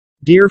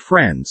Dear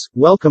friends,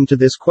 welcome to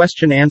this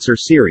question-answer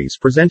series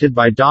presented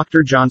by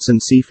Dr. Johnson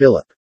C.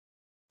 Phillip.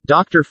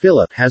 Dr.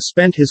 Phillip has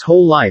spent his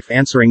whole life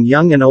answering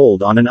young and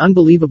old on an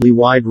unbelievably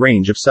wide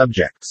range of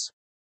subjects.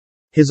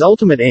 His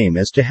ultimate aim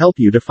is to help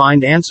you to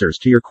find answers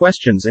to your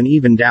questions and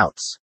even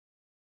doubts.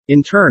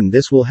 In turn,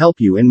 this will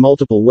help you in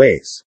multiple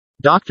ways.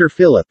 Dr.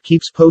 Phillip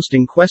keeps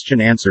posting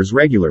question answers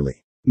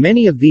regularly.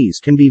 Many of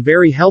these can be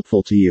very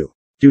helpful to you.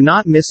 Do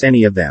not miss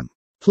any of them.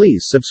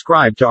 Please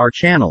subscribe to our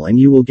channel and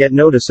you will get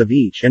notice of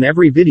each and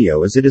every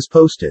video as it is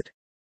posted.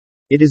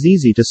 It is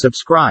easy to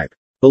subscribe.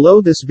 Below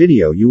this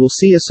video you will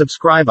see a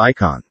subscribe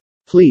icon.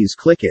 Please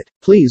click it.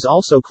 Please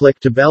also click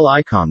the bell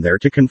icon there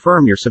to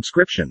confirm your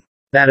subscription.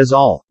 That is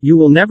all. You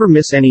will never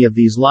miss any of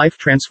these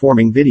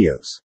life-transforming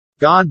videos.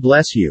 God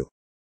bless you.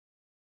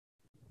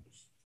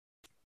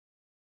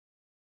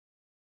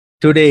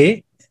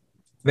 Today,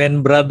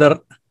 when Brother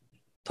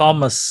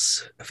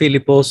Thomas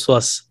Philippos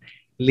was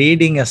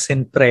leading us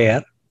in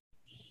prayer,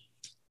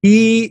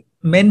 he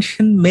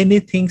mentioned many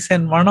things,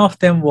 and one of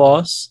them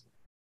was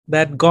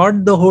that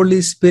God the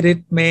Holy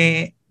Spirit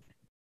may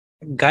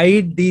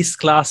guide these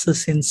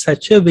classes in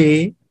such a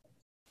way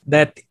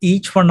that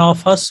each one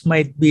of us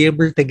might be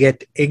able to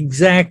get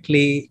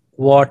exactly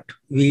what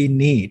we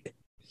need.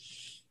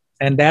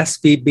 And as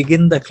we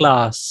begin the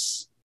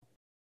class,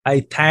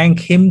 I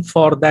thank him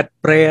for that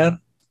prayer,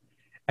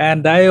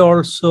 and I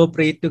also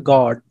pray to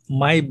God,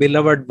 my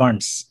beloved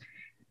ones,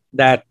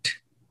 that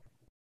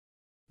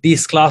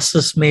these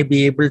classes may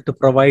be able to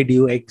provide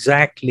you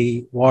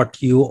exactly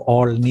what you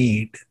all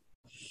need.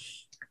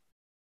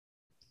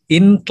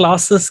 In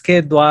classes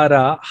के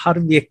द्वारा हर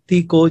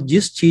व्यक्ति को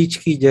जिस चीज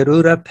की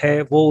जरूरत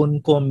है वो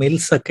उनको मिल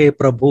सके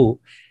प्रभु,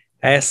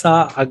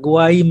 ऐसा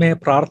अगुवाई में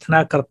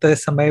प्रार्थना करते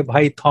समय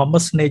भाई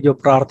थॉमस ने जो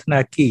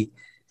प्रार्थना की,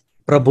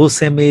 प्रभु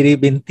से मेरी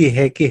विनती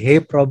है कि हे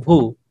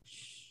प्रभु,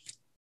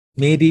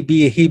 मेरी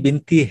भी यही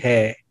विनती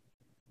है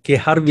कि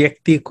हर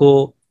व्यक्ति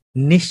को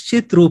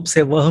निश्चित रूप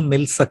से वह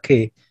मिल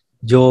सके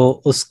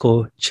जो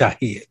उसको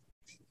चाहिए.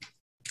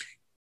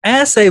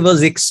 As I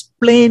was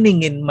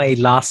explaining in my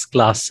last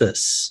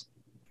classes,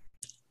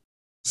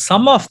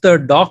 some of the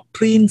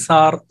doctrines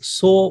are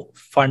so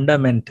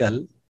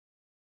fundamental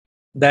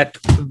that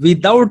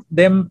without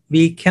them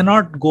we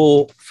cannot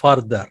go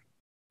further.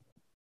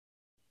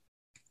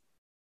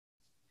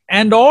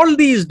 And all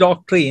these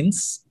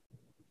doctrines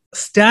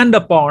stand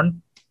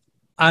upon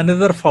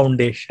another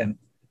foundation,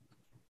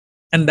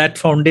 and that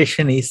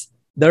foundation is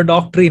the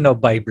doctrine of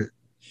Bible.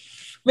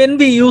 When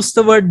we use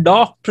the word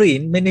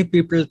doctrine, many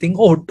people think,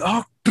 oh,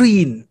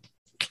 doctrine,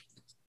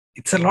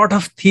 it's a lot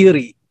of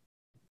theory.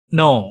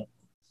 No,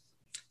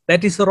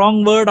 that is the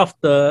wrong word of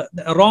the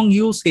wrong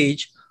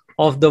usage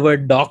of the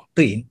word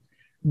doctrine.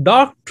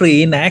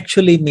 Doctrine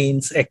actually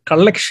means a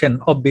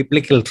collection of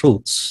biblical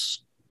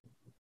truths.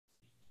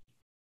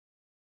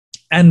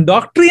 And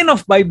doctrine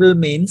of Bible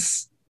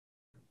means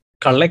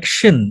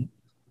collection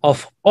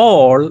of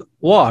all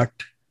what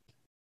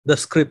the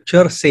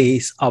scripture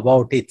says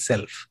about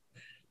itself.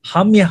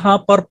 हम यहाँ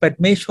पर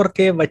परमेश्वर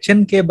के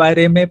वचन के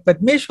बारे में,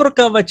 परमेश्वर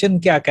का वचन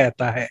क्या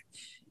कहता है,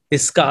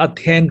 इसका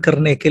अध्ययन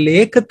करने के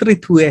लिए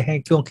एकत्रित हुए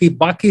हैं, क्योंकि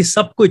बाकी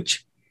सब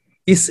कुछ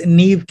इस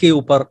नींव के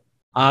ऊपर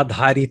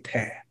आधारित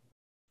है.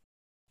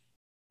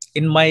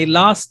 In my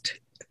last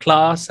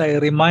class, I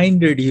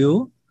reminded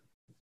you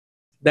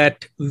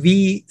that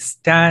we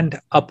stand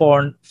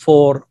upon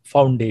 4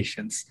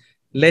 foundations.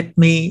 Let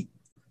me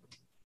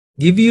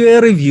give you a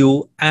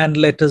review and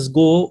let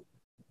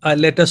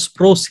us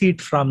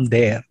proceed from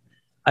there.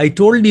 I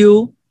told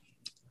you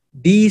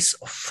these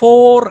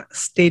 4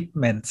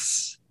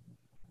 statements,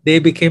 they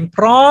became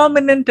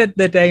prominent at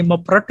the time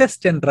of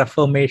Protestant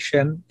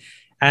Reformation,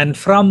 and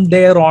from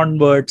there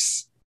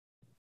onwards,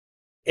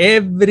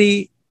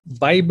 every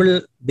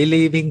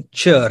Bible-believing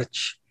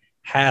church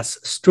has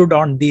stood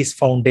on these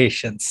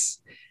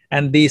foundations.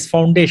 And these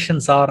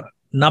foundations are: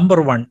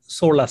 number 1,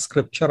 sola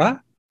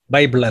scriptura,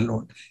 Bible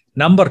alone.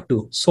 Number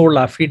 2,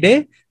 sola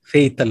fide,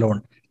 faith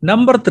alone.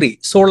 Number 3,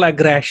 sola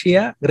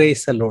gratia,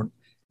 grace alone.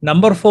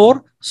 Number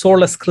 4,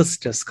 solus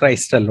Christus,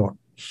 Christ alone.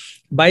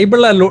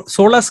 Bible alone,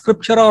 sola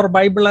scriptura or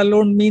Bible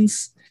alone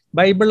means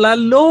Bible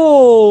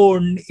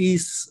alone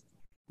is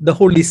the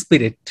Holy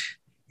Spirit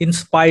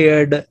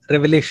inspired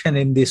revelation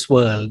in this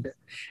world.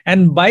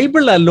 And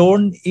Bible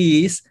alone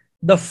is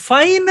the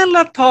final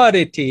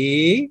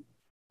authority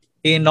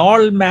in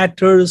all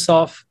matters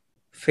of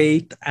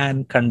faith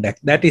and conduct.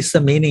 That is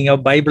the meaning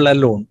of Bible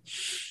alone.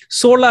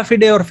 Sola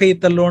fide or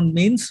faith alone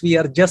means we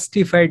are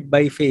justified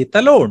by faith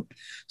alone.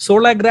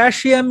 Sola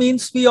gratia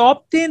means we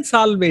obtain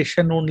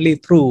salvation only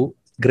through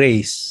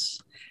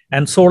grace.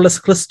 And solus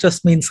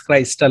Christus means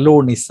Christ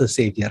alone is the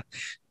Savior.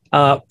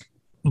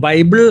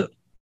 Bible,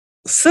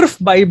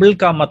 सिर्फ Bible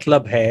का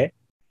मतलब है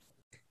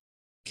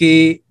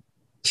कि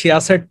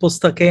 66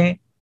 पुस्तकें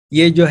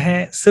ये जो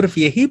हैं सिर्फ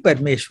यही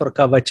परमेश्वर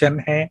का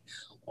वचन है,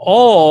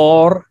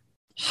 और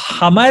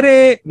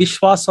हमारे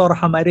विश्वास और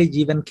हमारे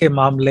जीवन के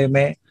मामले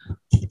में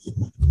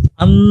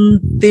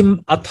अंतिम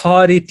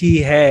अथॉरिटी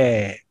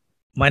है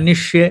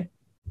मनुष्य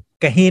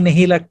कहीं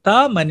नहीं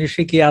लगता,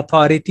 मनुष्य की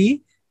अथॉरिटी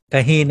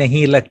कहीं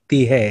नहीं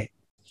लगती है।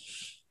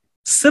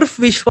 सिर्फ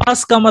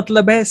विश्वास का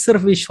मतलब है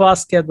सिर्फ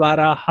विश्वास के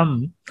द्वारा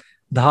हम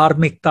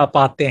धार्मिकता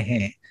पाते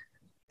हैं।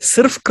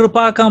 सिर्फ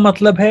कृपा का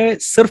मतलब है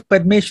सिर्फ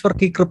परमेश्वर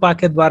की कृपा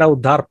के द्वारा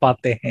उद्धार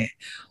पाते हैं।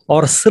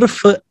 और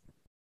सिर्फ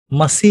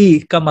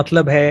मसीह का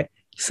मतलब है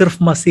सिर्फ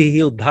मसीह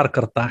ही उद्धार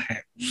करता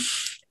है।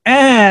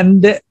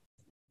 And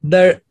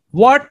the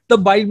what the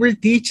Bible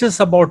teaches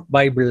about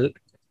Bible,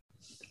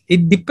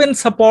 it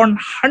depends upon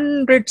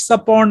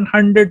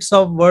hundreds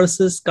of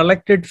verses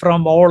collected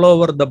from all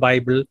over the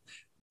Bible.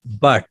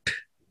 But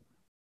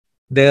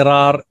there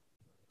are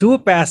two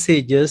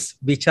passages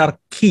which are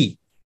key.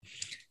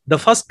 The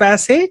first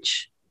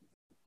passage,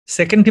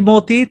 2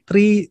 Timothy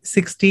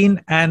 3:16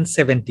 and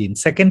 17.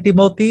 2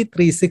 Timothy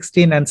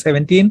 3:16 and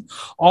 17.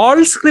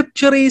 All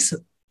scripture is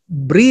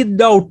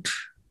breathed out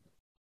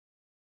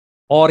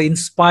or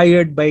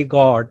inspired by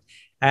God,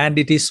 and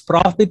it is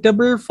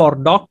profitable for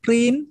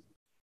doctrine.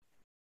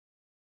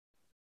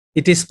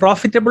 It is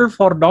profitable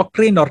for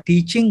doctrine or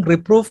teaching,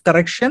 reproof,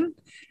 correction,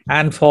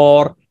 and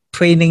for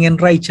training in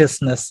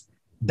righteousness,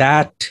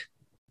 that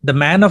the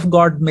man of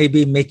God may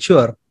be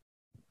mature,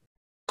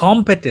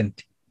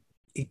 competent,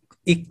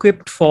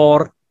 equipped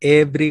for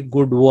every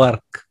good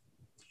work.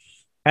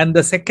 And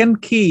the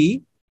second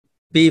key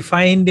we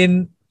find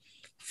in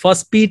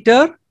 2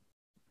 Peter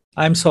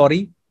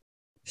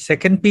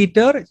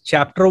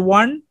chapter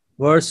 1,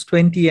 verse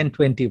 20 and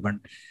 21.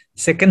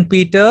 2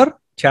 Peter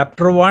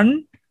chapter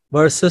 1,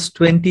 verses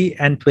 20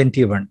 and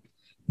 21.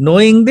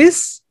 Knowing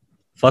this,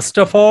 first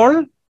of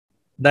all,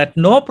 that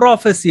no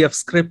prophecy of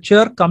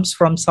Scripture comes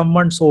from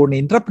someone's own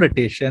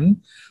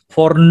interpretation,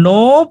 for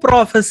no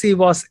prophecy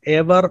was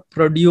ever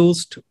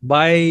produced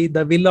by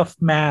the will of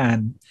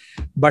man,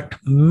 but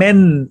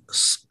men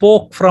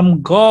spoke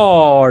from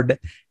God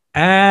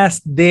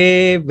as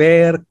they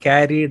were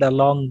carried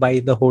along by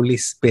the Holy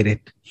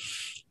Spirit.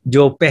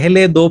 जो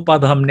पहले दो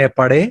पद हमने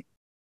पढ़े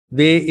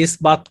वे इस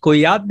बात को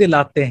याद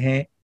दिलाते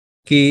हैं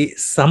कि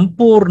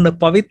संपूर्ण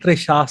पवित्र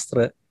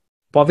शास्त्र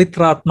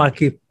पवित्र आत्मा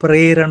की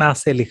प्रेरणा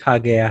से लिखा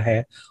गया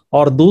है,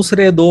 और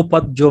दूसरे दो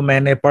पद जो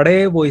मैंने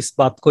पढ़े वो इस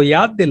बात को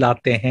याद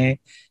दिलाते हैं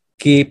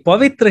कि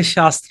पवित्र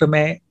शास्त्र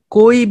में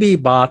कोई भी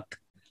बात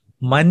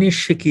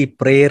मनुष्य की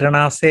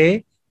प्रेरणा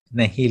से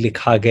नहीं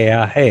लिखा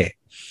गया है।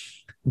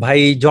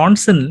 भाई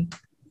जॉनसन,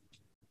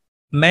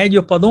 मैं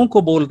जो पदों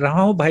को बोल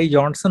रहा हूं भाई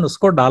जॉनसन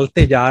उसको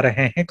डालते जा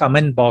रहे हैं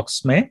कमेंट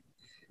बॉक्स में।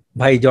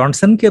 भाई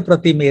जॉनसन के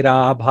प्रति मेरा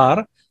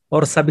आभार,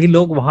 और सभी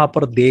लोग वहां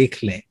पर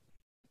देख लें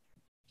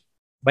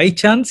बाई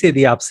चांस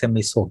यदि आपसे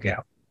मिस हो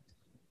गया।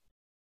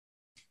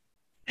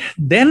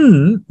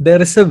 Then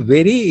there is a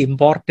very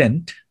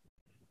important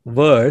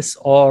verse,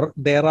 or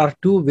there are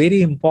two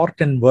very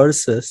important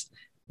verses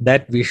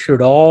that we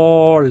should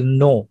all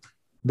know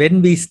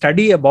when we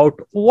study about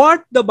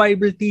what the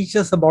Bible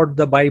teaches about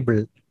the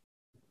Bible.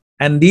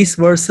 And these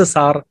verses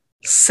are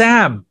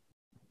Psalm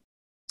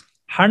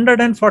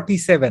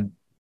 147,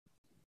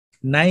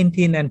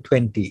 19 and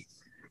 20.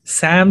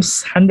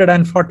 Psalms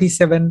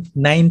 147,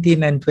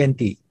 19 and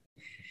 20.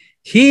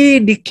 He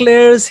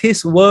declares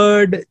his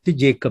word to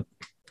Jacob.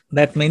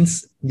 That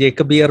means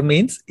Jacob here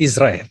means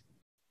Israel.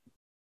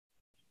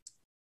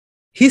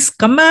 His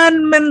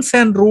commandments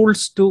and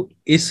rules to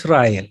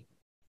Israel.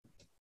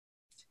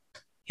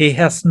 He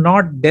has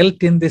not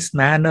dealt in this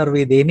manner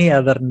with any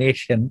other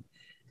nation.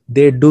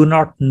 They do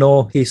not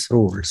know his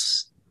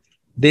rules.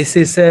 This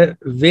is a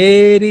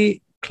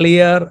very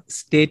clear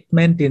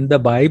statement in the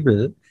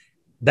Bible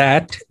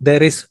that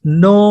there is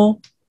no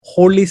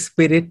Holy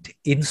Spirit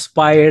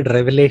inspired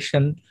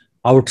revelation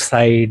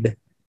outside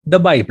the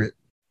Bible.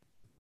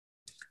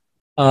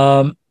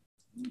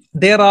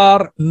 There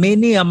are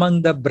many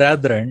among the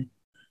brethren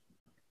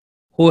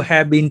who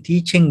have been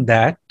teaching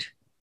that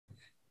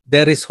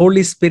there is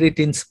Holy Spirit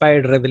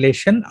inspired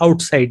revelation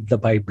outside the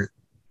Bible.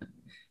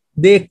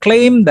 They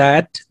claim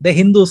that the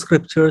Hindu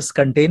scriptures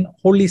contain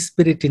Holy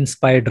Spirit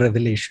inspired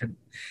revelation.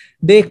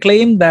 They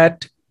claim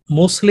that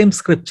Muslim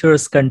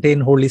scriptures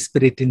contain Holy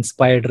Spirit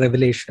inspired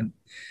revelation.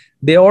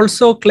 They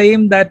also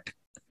claim that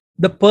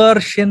the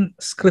Persian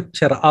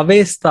scripture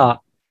Avesta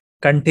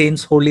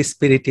contains Holy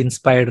Spirit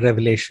inspired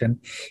revelation.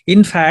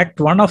 In fact,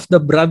 one of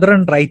the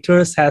brethren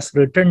writers has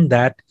written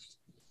that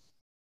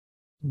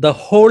the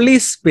Holy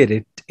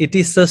Spirit, it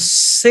is the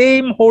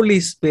same Holy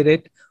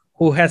Spirit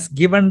who has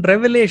given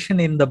revelation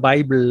in the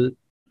Bible,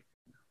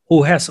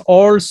 who has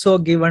also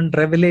given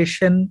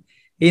revelation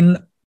in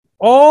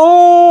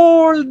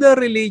all the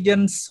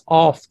religions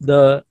of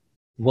the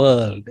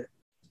world.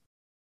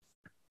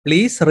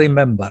 Please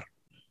remember,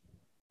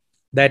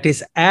 that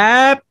is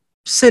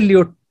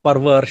absolute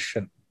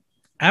perversion,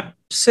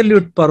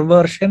 absolute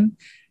perversion,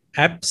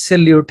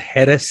 absolute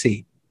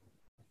heresy.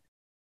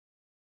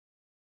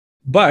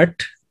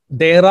 But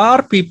there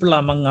are people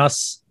among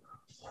us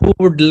who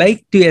would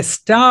like to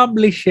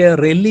establish a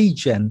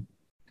religion,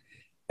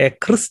 a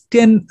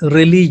Christian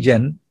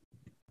religion,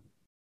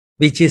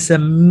 which is a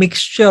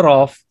mixture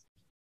of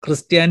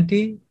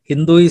Christianity,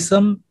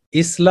 Hinduism,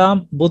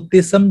 Islam,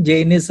 Buddhism,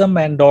 Jainism,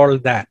 and all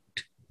that.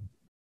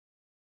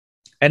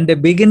 And a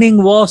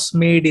beginning was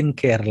made in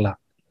Kerala.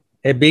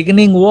 A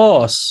beginning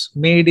was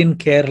made in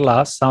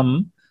Kerala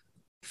some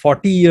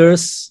 40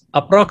 years,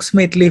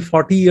 approximately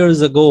 40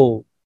 years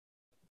ago,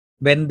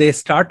 when they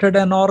started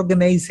an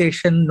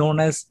organization known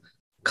as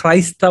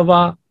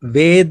Kraistava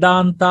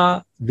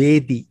Vedanta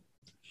Vedi.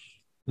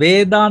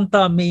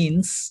 Vedanta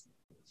means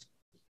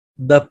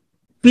the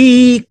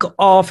peak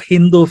of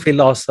Hindu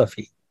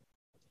philosophy.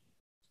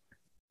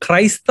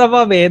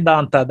 Kraistava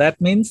Vedanta, that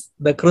means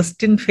the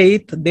Christian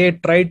faith, they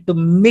tried to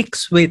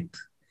mix with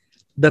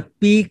the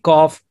peak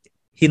of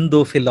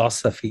Hindu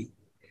philosophy.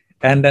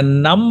 And a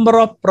number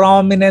of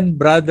prominent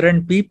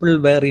brethren people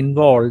were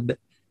involved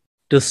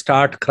to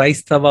start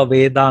Kraistava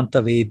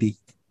Vedanta Vedi.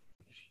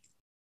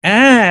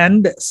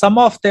 And some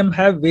of them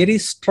have very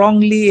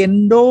strongly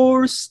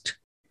endorsed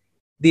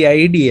the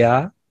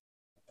idea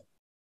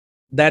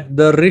that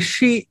the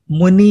Rishi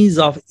Munis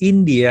of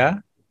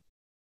India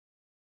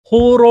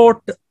who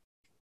wrote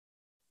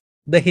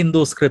the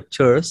Hindu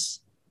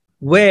scriptures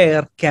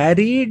were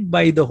carried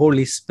by the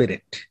Holy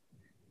Spirit.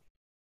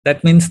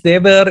 That means they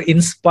were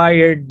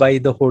inspired by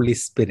the Holy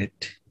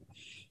Spirit.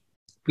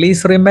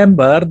 Please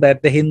remember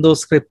that the Hindu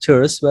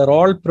scriptures were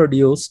all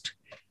produced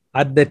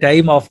at the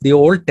time of the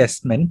Old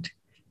Testament.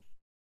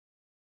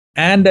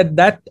 And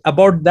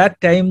about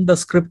that time, the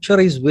scripture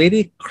is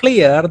very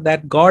clear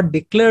that God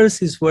declares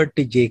his word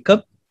to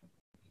Jacob,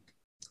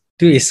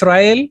 to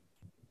Israel,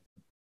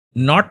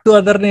 not to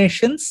other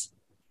nations.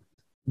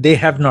 They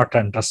have not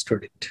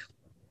understood it.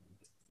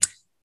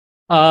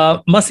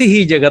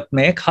 मसीही जगत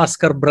में,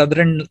 खासकर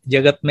Brethren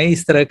जगत में,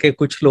 इस तरह के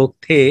कुछ लोग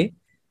थे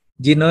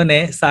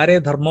जिन्होंने सारे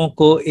धर्मों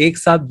को एक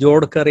साथ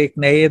जोड़कर एक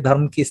नए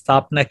धर्म की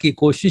स्थापना की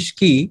कोशिश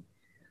की।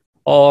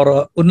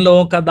 और उन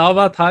लोगों का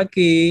दावा था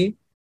कि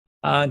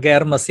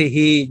गैर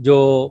मसीही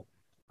जो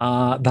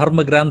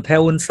धर्म ग्रंथ है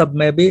उन सब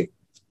में भी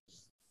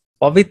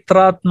पवित्र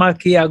आत्मा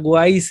की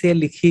अगुवाई से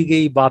लिखी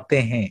गई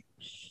बातें हैं।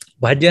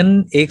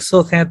 भजन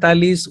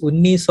 143,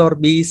 19 और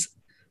 20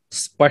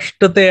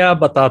 स्पष्टतया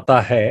बताता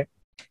है।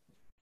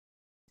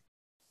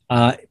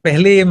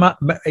 पहले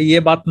ये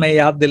बात मैं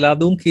याद दिला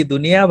दूं कि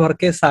दुनिया भर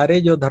के सारे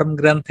जो धर्म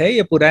ग्रंथ है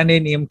ये पुराने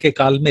नियम के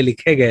काल में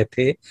लिखे गए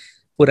थे।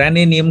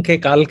 पुराने नियम के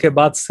काल के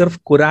बाद सिर्फ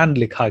कुरान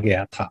लिखा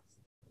गया था।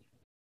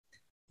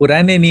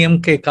 पुराने नियम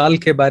के काल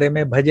के बारे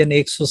में भजन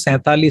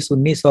 147,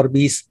 19 और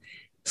 20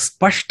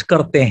 स्पष्ट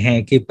करते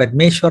हैं कि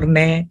परमेश्वर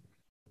ने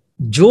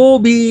जो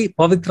भी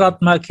पवित्र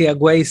आत्मा की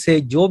अगुवाई से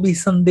जो भी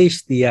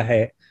संदेश दिया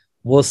है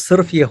वो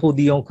सिर्फ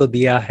यहूदियों को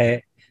दिया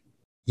है,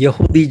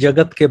 यहूदी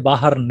जगत के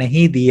बाहर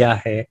नहीं दिया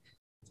है,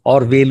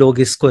 और वे लोग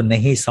इसको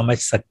नहीं समझ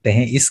सकते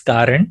हैं। इस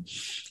कारण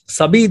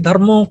सभी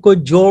धर्मों को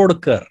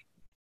जोड़कर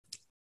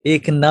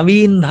एक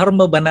नवीन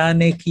धर्म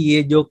बनाने की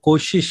ये जो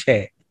कोशिश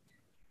है,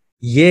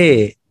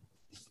 ये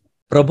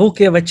प्रभु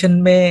के वचन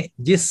में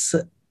जिस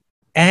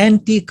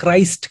एंटी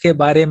क्राइस्ट के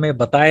बारे में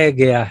बताया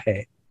गया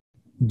है,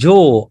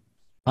 जो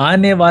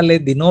आने वाले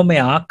दिनों में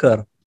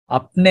आकर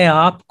अपने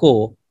आप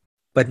को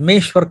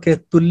परमेश्वर के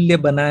तुल्य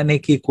बनाने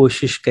की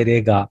कोशिश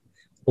करेगा,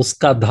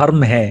 उसका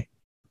धर्म है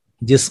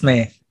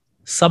जिसमें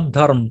सब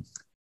धर्म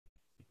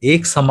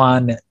एक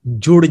समान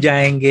जुड़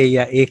जाएंगे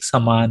या एक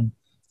समान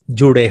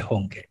जुड़े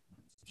होंगे।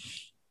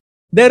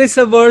 There is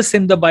a verse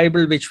in the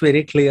Bible which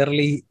very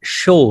clearly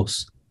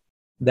shows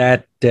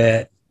that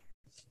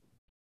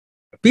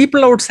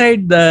people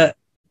outside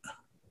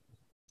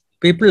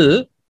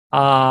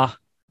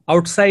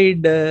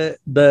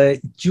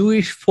the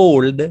Jewish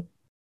fold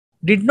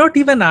did not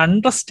even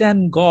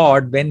understand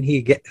God when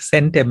he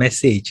sent a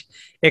message.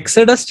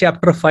 Exodus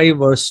chapter 5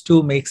 verse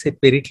 2 makes it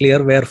very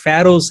clear, where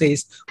Pharaoh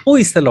says, "Who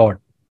is the Lord?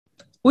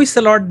 Who is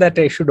the Lord that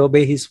I should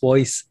obey his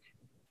voice?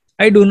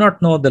 I do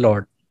not know the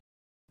Lord.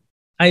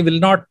 I will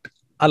not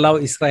allow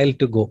Israel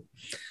to go."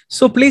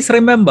 So please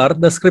remember,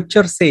 the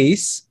scripture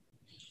says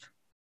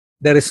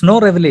there is no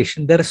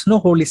revelation, there is no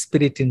Holy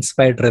Spirit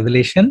inspired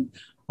revelation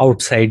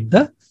outside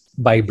the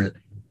Bible.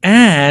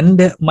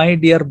 And my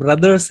dear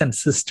brothers and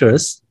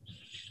sisters,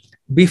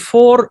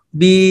 before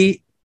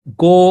we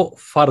go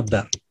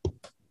further,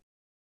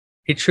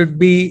 it should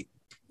be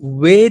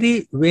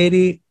very,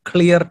 very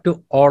clear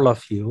to all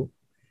of you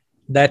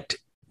that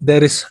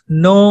there is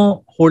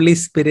no Holy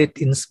Spirit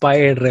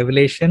inspired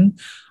revelation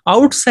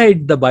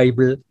outside the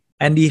Bible.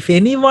 And if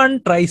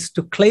anyone tries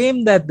to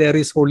claim that there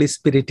is Holy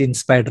Spirit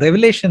inspired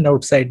revelation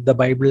outside the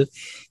Bible,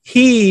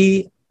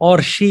 he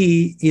or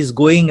she is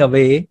going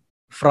away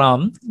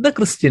from the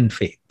Christian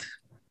faith.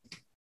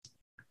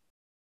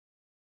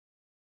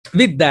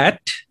 With that,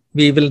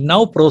 we will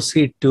now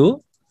proceed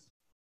to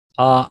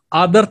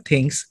other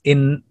things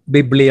in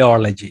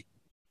bibliology.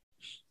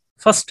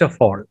 First of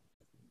all,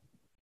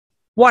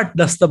 what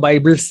does the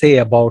Bible say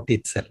about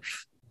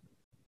itself?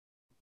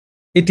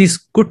 It is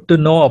good to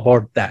know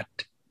about that.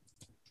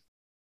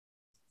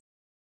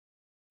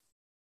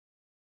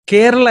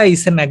 Kerala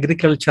is an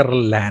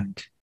agricultural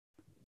land.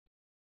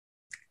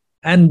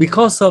 And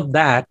because of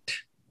that,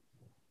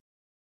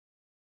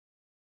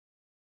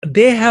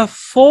 they have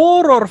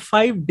 4 or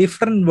 5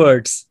 different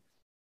words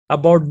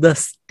about the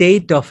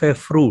state of a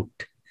fruit.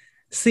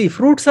 See,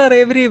 fruits are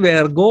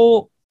everywhere.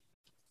 Go,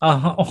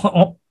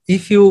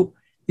 if you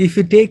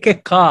take a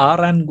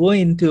car and go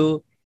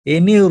into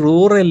any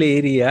rural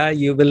area,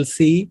 you will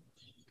see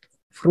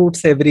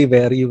fruits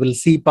everywhere. You will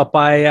see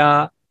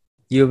papaya,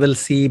 you will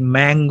see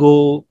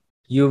mango,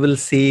 you will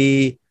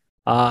see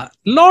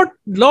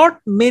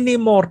lot many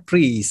more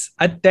trees.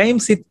 At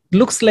times it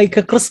looks like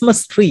a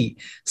Christmas tree.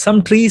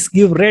 Some trees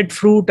give red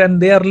fruit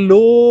and they are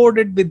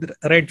loaded with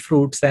red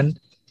fruits, and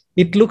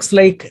it looks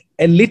like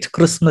a lit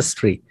Christmas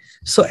tree.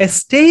 So a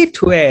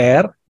state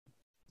where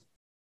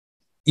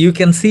you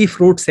can see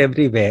fruits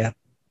everywhere,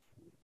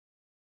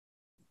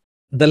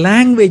 the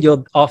language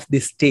of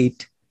this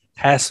state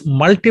has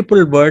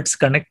multiple words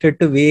connected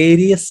to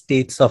various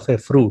states of a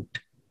fruit.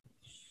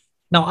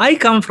 Now, I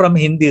come from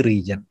Hindi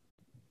region.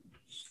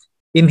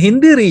 In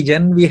Hindi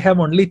region, we have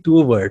only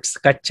two words,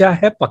 kacha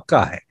hai,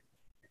 pakka hai.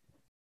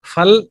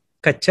 Phal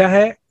kacha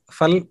hai,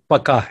 phal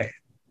pakka hai.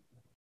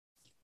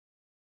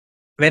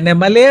 When a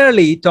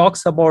Malayali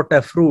talks about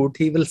a fruit,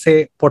 he will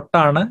say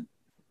pottana,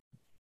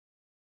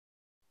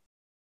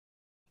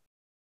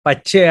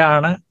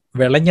 pachayana,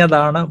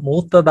 velanyadana,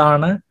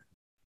 moothadana.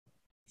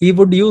 He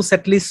would use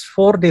at least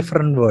 4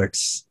 different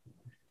words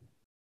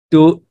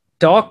to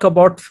talk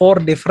about 4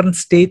 different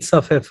states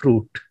of a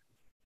fruit.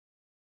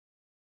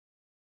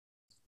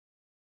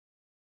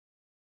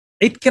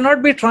 It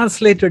cannot be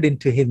translated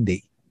into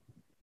Hindi.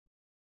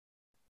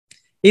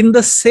 In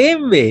the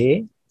same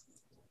way,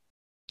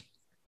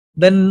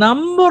 the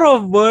number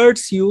of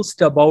words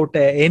used about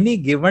any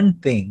given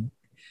thing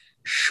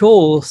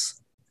shows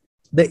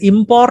the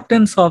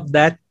importance of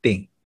that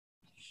thing.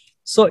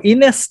 So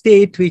in a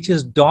state which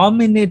is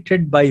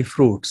dominated by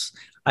fruits,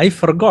 I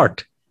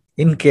forgot,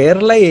 in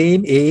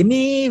Kerala,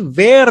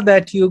 anywhere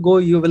that you go,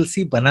 you will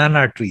see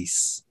banana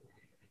trees.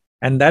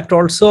 And that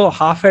also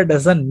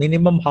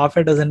minimum half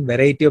a dozen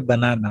variety of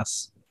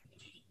bananas.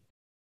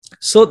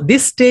 So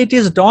this state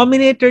is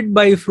dominated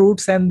by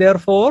fruits, and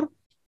therefore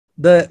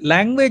the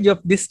language of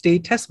this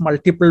state has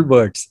multiple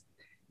words.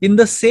 In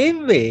the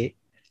same way,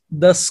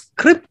 the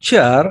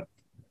scripture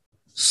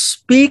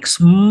speaks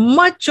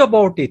much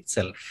about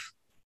itself.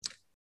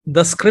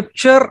 The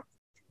scripture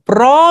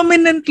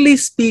prominently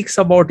speaks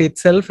about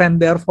itself, and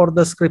therefore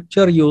the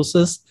scripture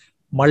uses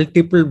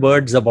multiple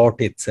words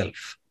about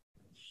itself.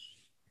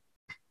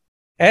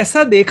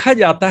 ऐसा देखा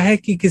जाता है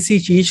कि किसी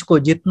चीज को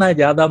जितना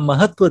ज्यादा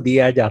महत्व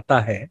दिया जाता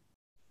है,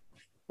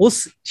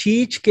 उस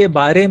चीज के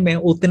बारे में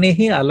उतने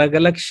ही अलग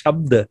अलग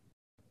शब्द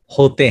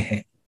होते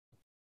हैं.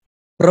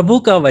 प्रभु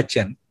का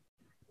वचन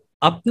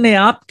अपने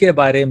आप के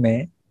बारे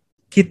में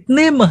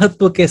कितने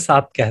महत्व के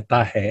साथ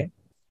कहता है,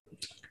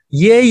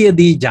 ये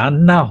यदि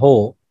जानना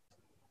हो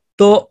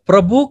तो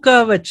प्रभु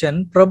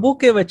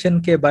के वचन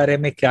के बारे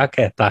में क्या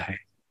कहता है,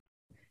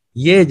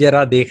 ये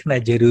जरा देखना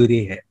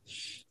जरूरी है.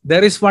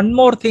 There is one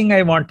more thing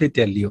I want to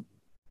tell you.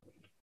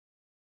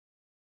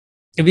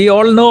 We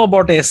all know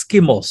about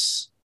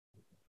Eskimos.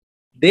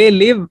 They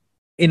live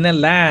in a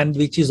land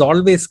which is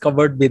always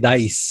covered with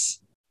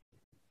ice.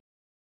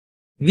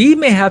 We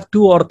may have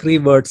 2 or 3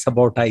 words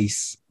about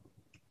ice,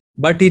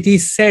 but it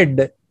is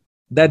said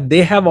that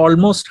they have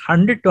almost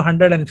 100 to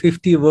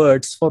 150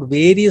 words for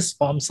various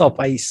forms of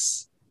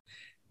ice.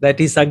 That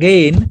is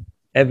again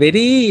a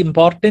very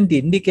important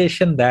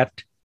indication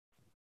that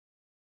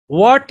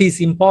what is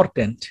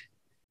important,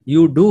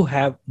 you do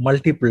have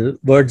multiple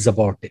words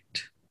about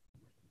it.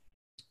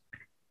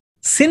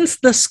 Since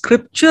the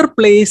scripture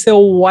plays a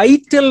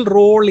vital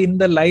role in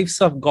the lives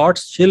of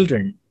God's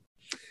children,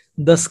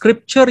 the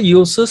scripture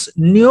uses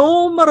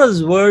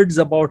numerous words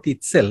about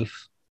itself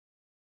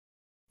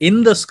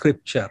in the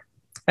scripture,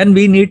 and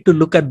we need to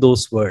look at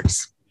those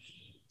words.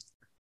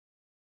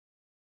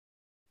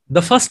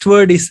 The first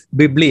word is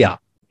Biblia.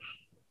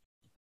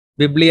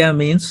 Biblia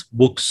means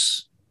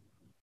books.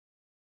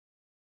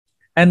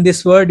 And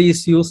this word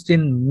is used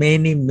in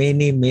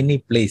many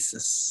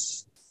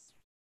places.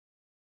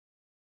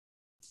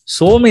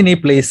 So many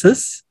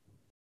places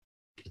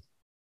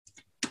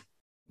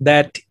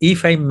that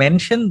if I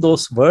mention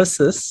those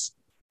verses,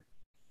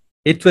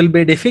 it will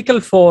be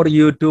difficult for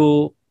you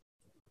to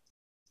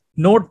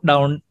note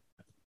down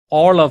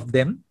all of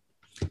them.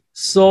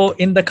 So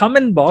in the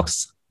comment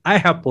box, I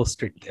have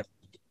posted them.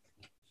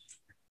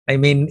 I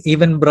mean,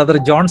 even Brother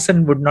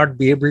Johnson would not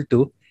be able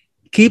to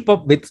keep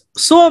up with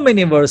so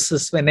many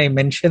verses when I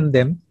mention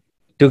them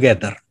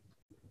together.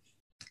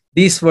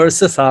 These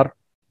verses are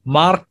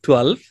Mark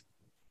 12,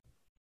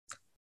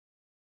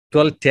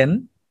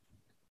 12:10,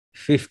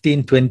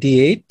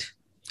 15:28,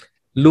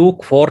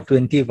 Luke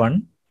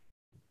 4:21,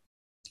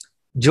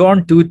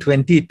 John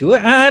 2:22,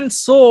 and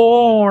so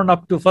on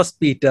up to 1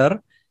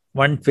 Peter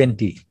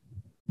 1:20.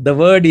 The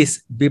word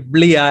is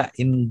Biblia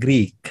in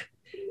Greek,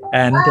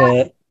 and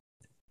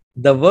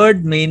the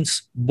word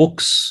means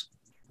books.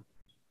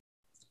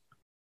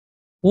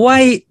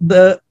 Why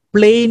the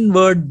plain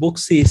word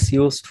books is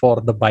used for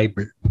the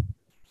Bible?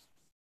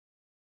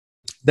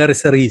 There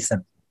is a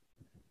reason.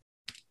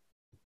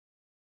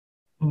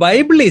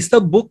 Bible is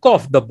the book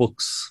of the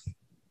books.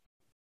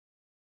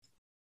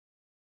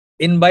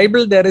 In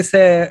Bible, there is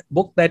a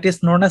book that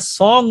is known as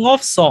Song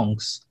of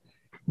Songs,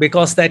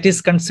 because that is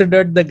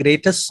considered the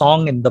greatest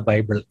song in the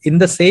Bible. In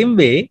the same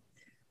way,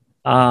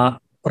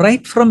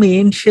 right from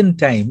ancient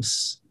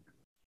times,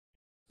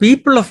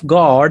 people of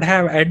God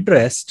have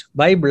addressed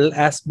Bible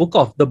as book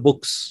of the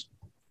books.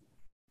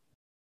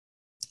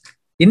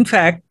 In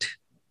fact,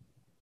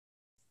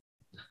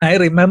 I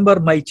remember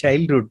my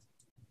childhood.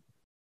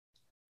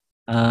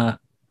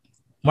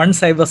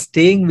 Once I was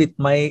staying with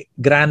my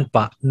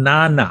grandpa,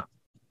 Nana,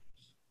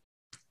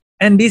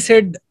 and he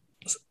said,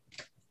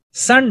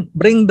 "Son,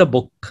 bring the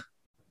book."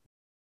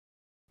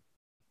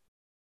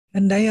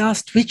 And I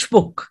asked, "Which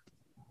book?"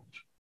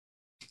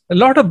 A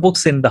lot of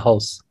books in the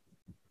house.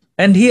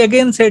 And he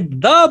again said,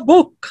 "The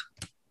book."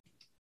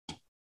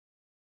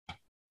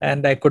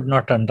 And I could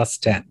not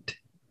understand.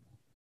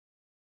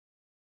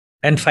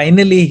 And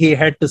finally, he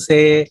had to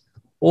say,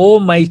 "Oh,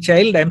 my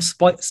child, I'm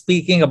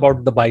speaking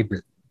about the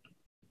Bible."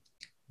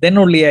 Then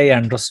only I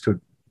understood.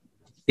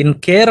 In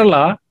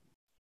Kerala,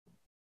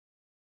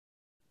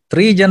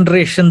 3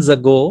 generations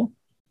ago,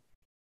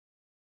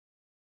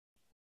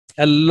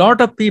 a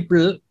lot of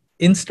people,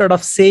 instead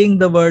of saying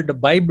the word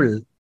Bible,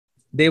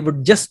 they would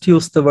just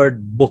use the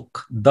word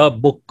book, the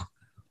book.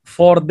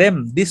 For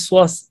them, this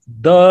was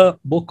the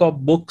book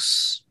of books.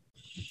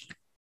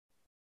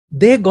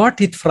 They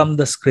got it from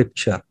the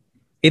scripture.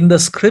 In the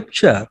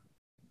scripture,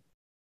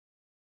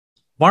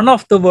 one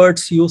of the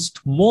words used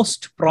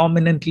most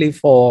prominently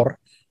for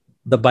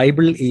the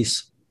Bible is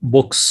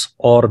books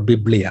or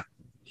Biblia.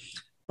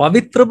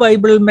 पवित्र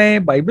Bible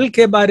में, Bible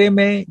के बारे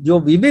में जो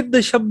विविध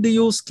शब्द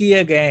use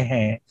किए गए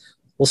हैं,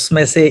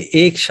 उसमें से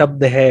एक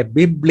शब्द है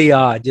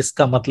बिब्लिया,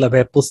 जिसका मतलब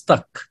है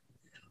पुस्तक.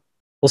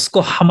 उसको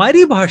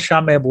हमारी भाषा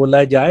में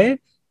बोला जाए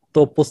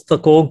तो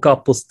पुस्तकों का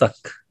पुस्तक.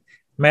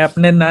 मैं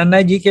अपने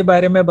नाना जी के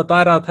बारे में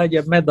बता रहा था.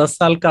 जब मैं 10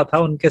 साल का था,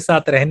 उनके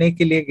साथ रहने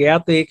के लिए गया,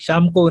 तो एक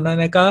शाम को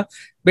उन्होंने कहा,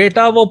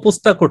 "बेटा, वो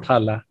पुस्तक उठा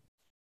ला."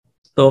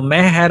 तो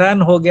मैं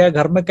हैरान हो गया.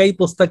 घर में कई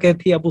पुस्तकें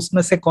थी, अब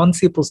उसमें से कौन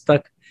सी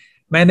पुस्तक?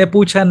 मैंने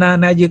पूछा,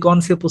 "नाना जी,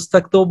 कौन सी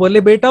पुस्तक?" तो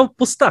बोले, "बेटा,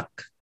 पुस्तक."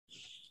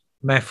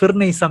 मैं फिर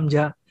नहीं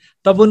समझा.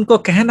 तब उनको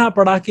कहना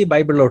पड़ा कि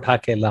बाइबल उठा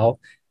के लाओ.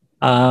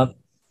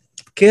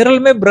 केरल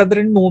में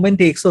ब्रदरन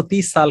मूवमेंट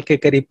 130 साल के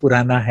करीब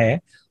पुराना है,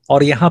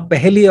 और यहाँ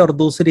पहली और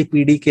दूसरी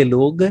पीढ़ी के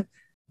लोग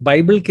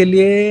बाइबल के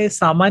लिए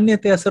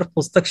सामान्यतः सिर्फ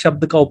पुस्तक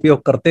शब्द का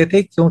उपयोग करते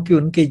थे, क्योंकि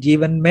उनके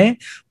जीवन में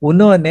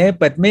उन्होंने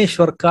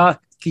परमेश्वर का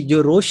की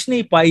जो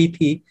रोशनी पाई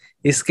थी,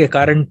 इसके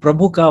कारण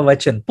प्रभु का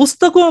वचन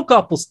पुस्तकों का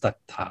पुस्तक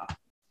था.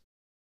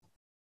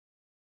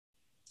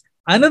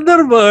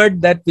 Another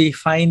word that we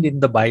find in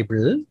the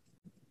Bible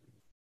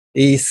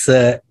is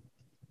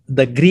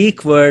the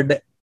Greek word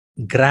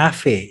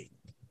graphe.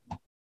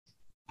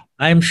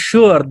 I'm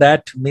sure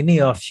that many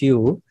of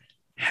you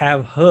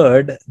have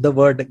heard the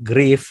word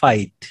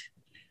graphite.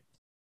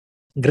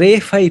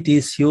 Graphite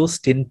is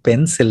used in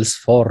pencils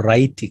for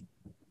writing.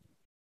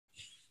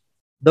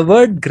 The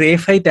word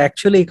graphite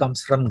actually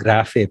comes from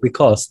graphe,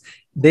 because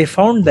they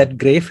found that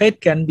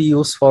graphite can be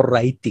used for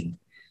writing.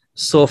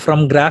 So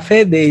from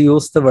graphe, they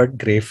use the word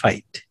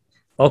graphite.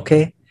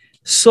 Okay.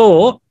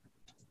 So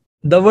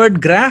the word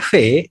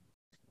graphe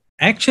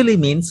actually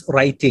means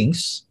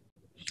writings.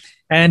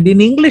 And in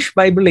English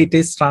Bible, it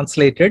is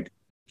translated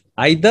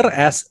either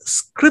as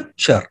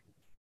scripture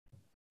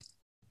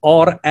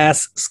or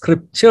as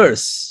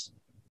scriptures.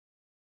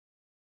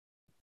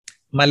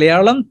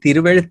 Malayalam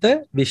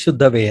Tiruvezhuthu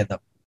Vishuddha Vedam.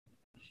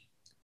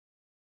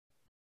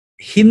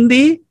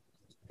 Hindi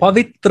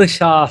Pavitra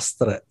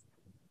Shastra.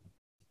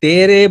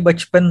 तेरे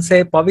बचपन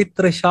से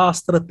पवित्र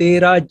शास्त्र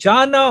तेरा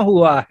जाना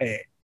हुआ है.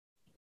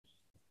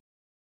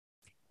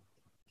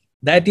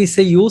 That is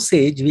a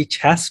usage which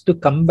has to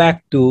come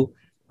back to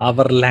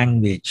our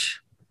language.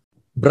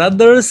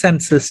 Brothers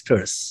and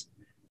sisters,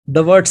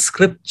 the word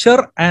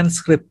scripture and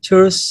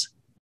scriptures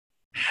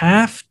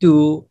have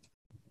to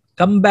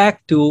come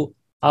back to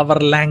our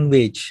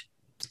language.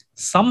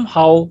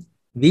 Somehow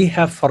we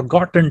have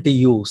forgotten to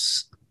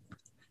use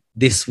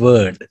this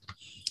word.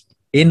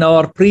 In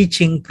our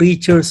preaching,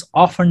 preachers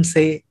often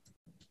say,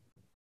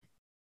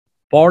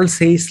 Paul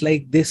says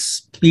like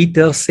this,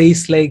 Peter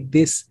says like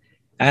this,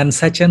 and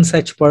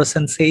such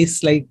person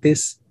says like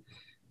this.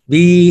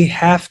 We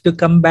have to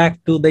come back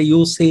to the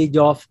usage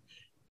of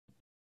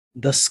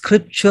the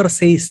scripture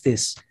says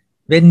this.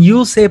 When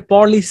you say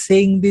Paul is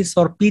saying this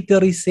or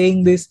Peter is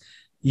saying this,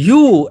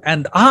 you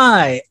and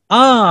I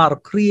are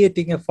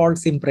creating a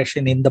false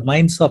impression in the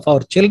minds of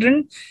our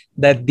children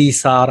that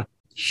these are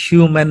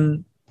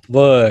human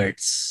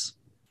words.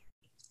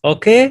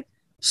 Okay,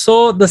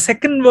 so the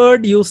second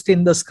word used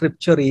in the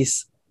scripture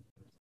is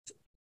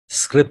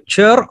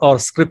scripture or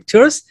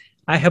scriptures.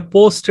 I have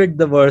posted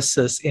the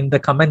verses in the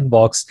comment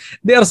box.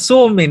 There are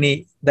so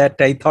many that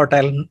I thought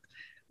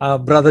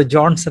Brother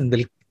Johnson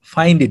will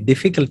find it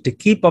difficult to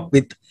keep up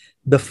with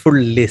the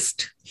full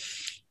list.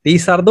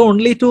 These are the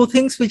only 2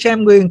 things which I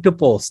am going to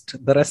post.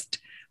 The rest,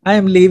 I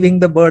am leaving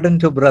the burden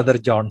to Brother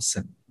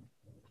Johnson.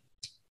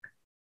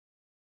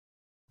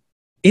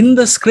 In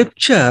the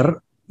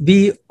scripture,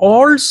 we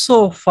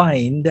also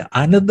find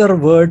another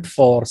word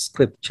for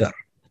scripture,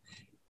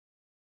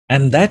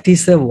 and that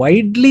is a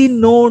widely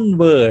known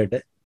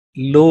word,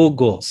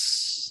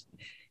 logos.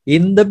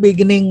 In the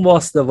beginning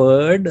was the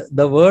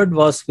word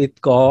was with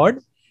God,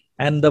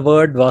 and the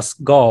word was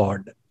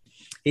God.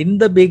 In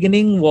the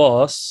beginning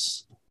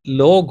was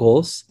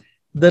logos.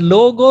 The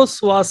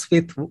logos was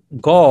with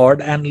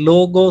God, and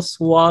logos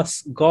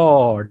was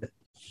God.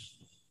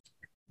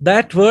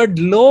 That word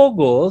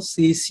logos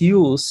is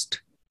used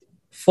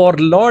for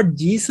Lord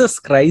Jesus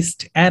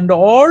Christ and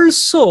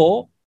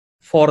also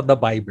for the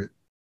Bible.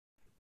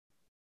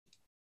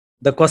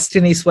 The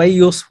question is, why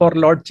use for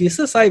Lord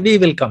Jesus? We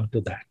will come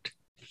to that.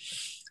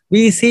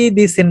 We see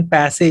this in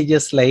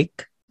passages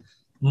like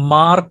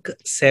Mark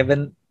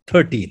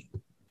 7:13.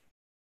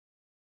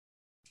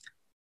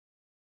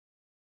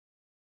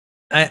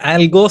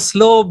 I'll go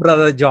slow,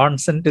 Brother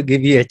Johnson, to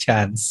give you a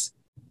chance.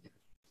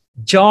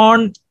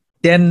 John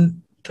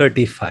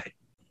 10:35.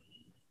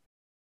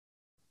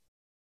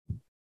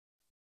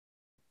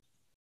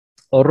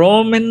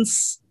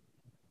 Romans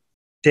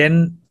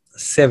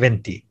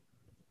 10:70.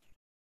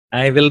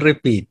 I will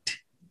repeat.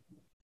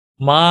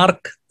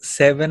 Mark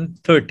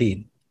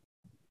 7:13.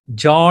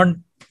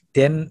 John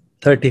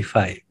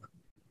 10:35.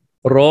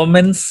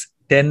 Romans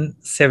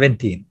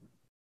 10:17.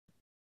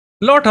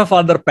 Lot of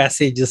other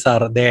passages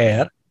are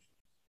there.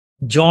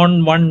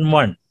 John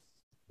 1:1,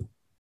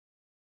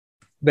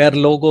 where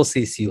logos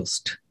is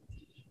used.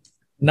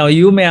 Now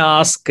you may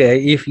ask,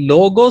 if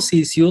logos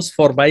is used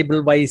for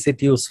Bible, why is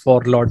it used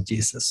for Lord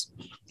Jesus?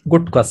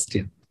 Good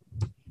question.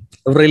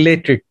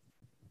 Related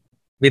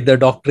with the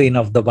doctrine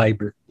of the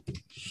Bible.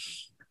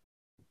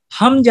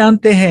 हम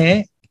जानते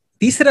हैं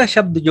तीसरा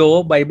शब्द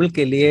जो Bible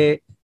के लिए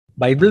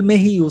Bible में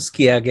ही use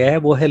किया गया है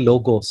वो है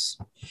लोगोस.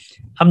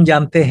 हम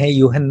जानते हैं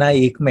यूहन्ना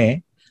 1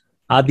 में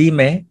आदि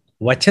में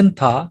वचन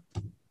था,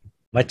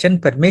 वचन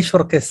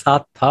परमेश्वर के साथ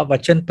था,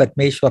 वचन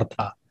परमेश्वर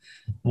था.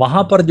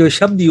 वहां पर जो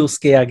शब्द यूज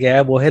किया गया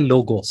है वो है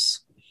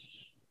लोगोस.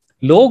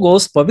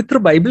 लोगोस पवित्र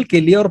बाइबल के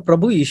लिए और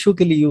प्रभु यीशु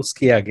के लिए यूज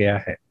किया गया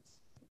है.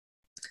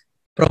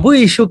 प्रभु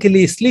यीशु के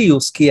लिए इसलिए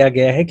यूज किया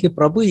गया है कि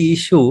प्रभु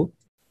यीशु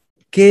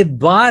के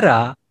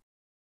द्वारा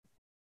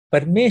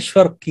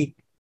परमेश्वर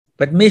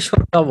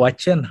का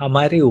वचन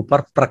हमारे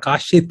ऊपर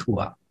प्रकाशित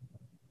हुआ.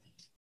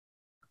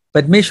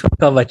 परमेश्वर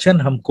का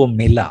वचन हमको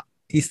मिला,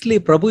 इसलिए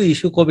प्रभु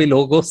यीशु को भी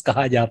लोगोस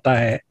कहा जाता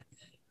है.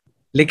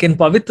 लेकिन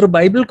पवित्र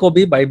बाइबल को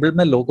भी बाइबल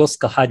में लोगोस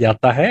कहा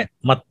जाता है.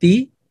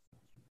 मत्ती,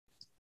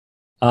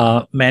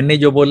 मैंने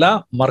जो बोला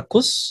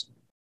मरकुस,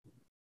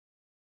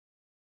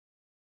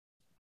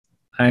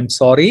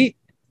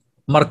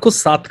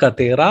 मरकुस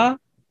 7:13,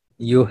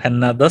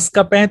 यूहन्ना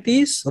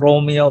 10:35,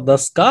 रोमियो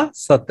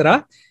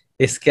 10:17.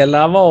 इसके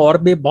अलावा और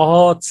भी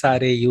बहुत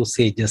सारे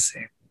यूसेजेस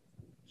हैं.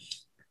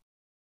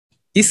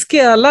 इसके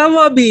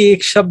अलावा भी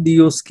एक शब्द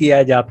यूज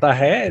किया जाता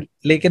है,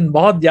 लेकिन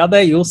बहुत ज्यादा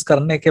यूज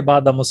करने के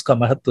बाद हम उसका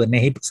महत्व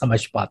नहीं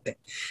समझ पाते.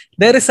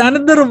 There is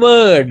another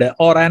word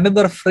or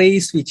another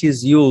phrase which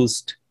is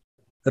used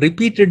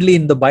repeatedly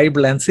in the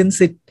Bible, and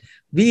since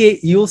we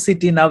use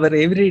it in our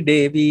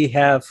everyday, we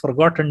have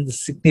forgotten the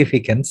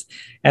significance,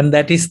 and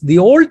that is the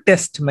Old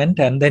Testament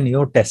and the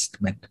New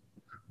Testament.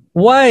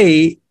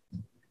 Why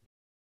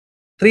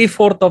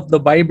 3/4 of the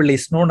Bible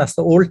is known as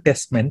the Old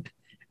Testament,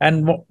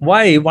 and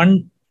why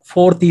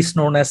 1/4 is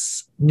known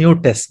as New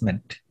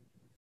Testament?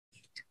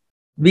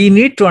 We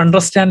need to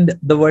understand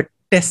the word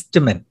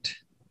testament.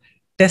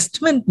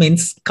 Testament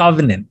means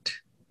covenant.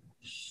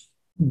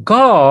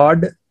 God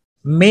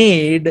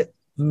made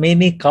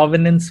many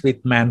covenants with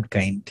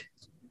mankind.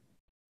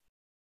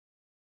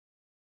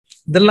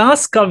 The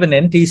last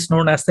covenant is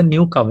known as the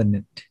New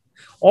Covenant.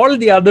 All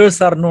the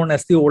others are known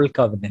as the Old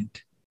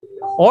Covenant.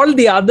 All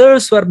the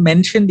others were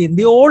mentioned in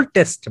the Old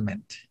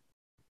Testament.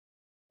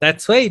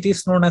 That's why it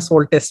is known as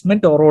Old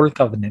Testament or Old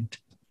Covenant.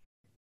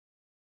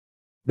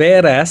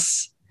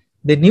 Whereas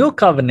the New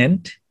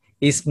Covenant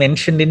is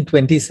mentioned in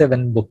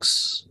 27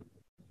 books.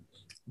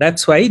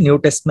 That's why New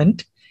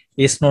Testament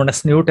is known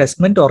as New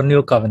Testament or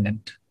New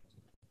Covenant.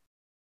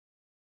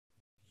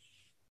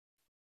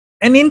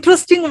 An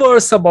interesting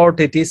verse about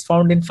it is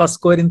found in 1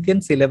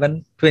 Corinthians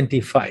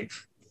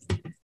 11:25.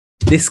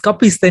 This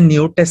cup is the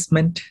New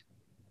Testament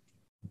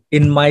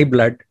in my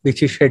blood,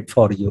 which is shed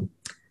for you.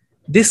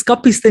 This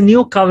cup is the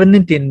new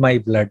covenant in my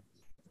blood.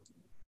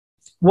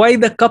 Why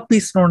the cup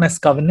is known as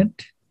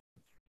covenant?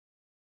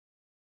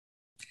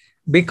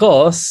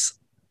 Because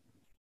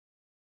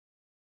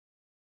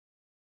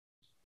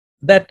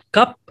that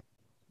cup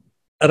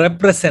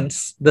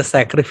represents the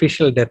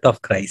sacrificial death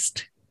of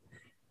Christ.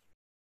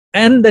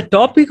 And the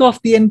topic of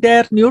the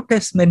entire New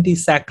Testament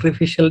is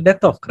sacrificial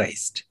death of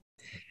Christ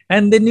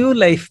and the new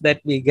life that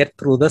we get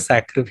through the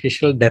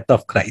sacrificial death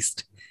of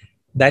Christ.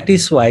 That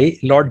is why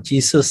Lord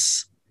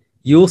Jesus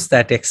used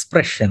that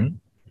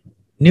expression,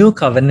 new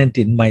covenant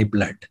in my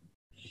blood.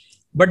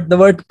 But the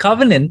word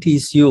covenant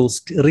is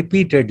used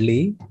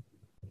repeatedly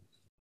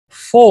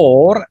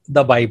for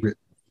the Bible.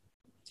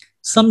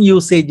 Some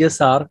usages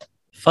are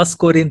 1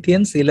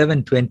 Corinthians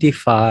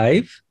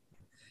 11:25,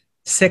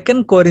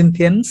 2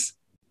 Corinthians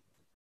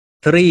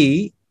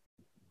 3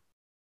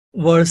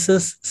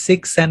 verses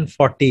 6 and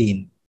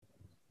 14.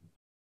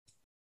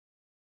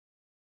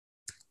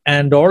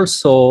 And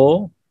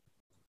also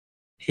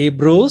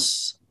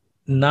Hebrews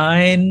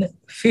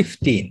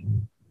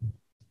 9:15.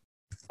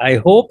 I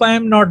hope I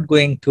am not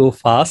going too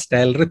fast.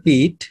 I'll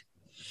repeat.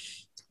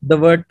 The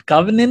word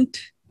covenant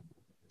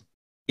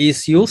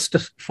is used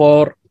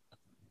for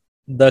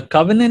the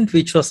covenant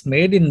which was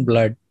made in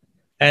blood,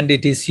 and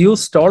it is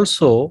used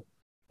also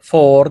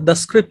for the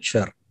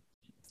scripture.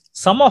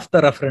 Some of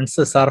the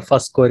references are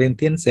 1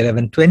 Corinthians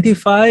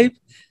 11:25,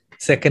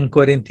 2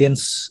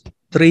 Corinthians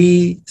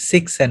 3,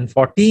 6 and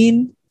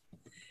 14,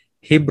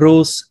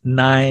 Hebrews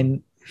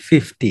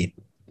 9:15.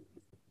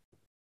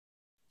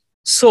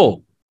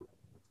 So,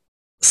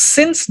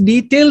 since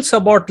details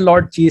about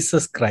Lord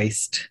Jesus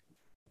Christ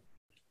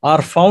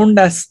are found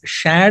as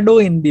shadow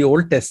in the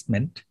Old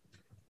Testament,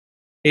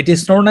 it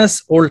is known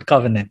as Old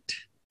Covenant.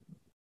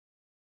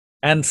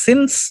 And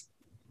since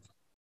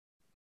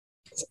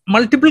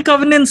multiple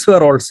covenants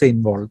were also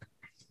involved,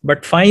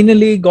 but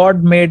finally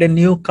God made a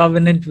new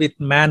covenant with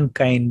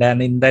mankind,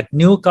 and in that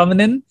new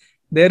covenant,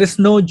 there is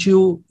no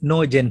Jew,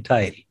 no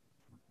Gentile.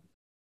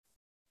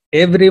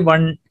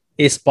 Everyone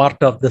is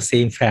part of the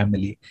same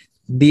family.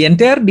 The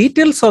entire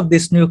details of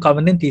this new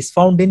covenant is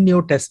found in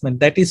New Testament.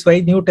 That is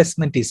why New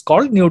Testament is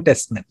called New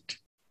Testament.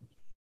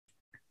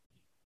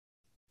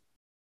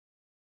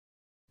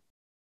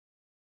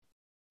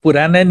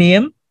 पुराना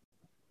नियम,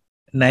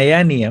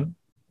 नया नियम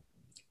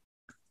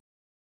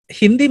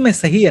हिंदी में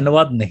सही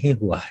अनुवाद नहीं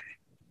हुआ है.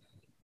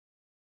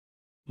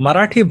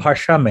 मराठी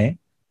भाषा में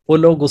वो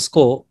लोग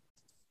उसको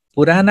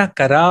पुराना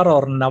करार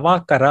और नवा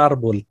करार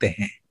बोलते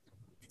हैं,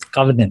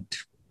 कवेनेंट.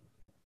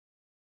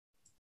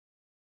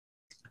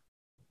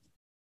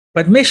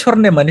 परमेश्वर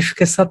ने मनुष्य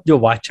के साथ जो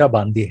वाचा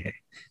बांधी है,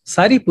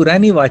 सारी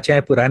पुरानी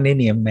वाचाएं पुराने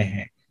नियम में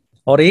है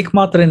और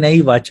एकमात्र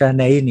नई वाचा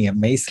नए नियम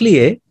में.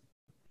 इसलिए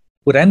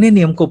पुराने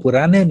नियम को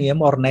पुराने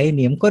नियम और नए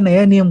नियम को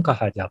नया नियम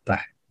कहा जाता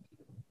है.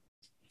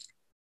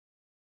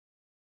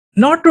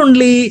 Not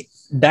only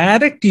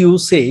direct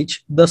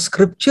usage, the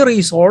scripture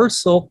is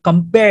also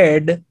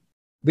compared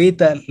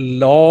with a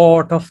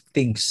lot of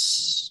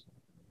things.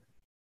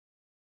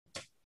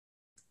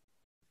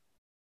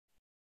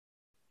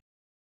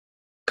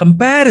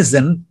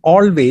 Comparison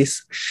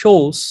always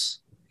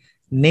shows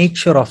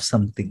nature of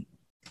something.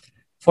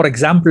 For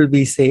example,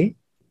 we say,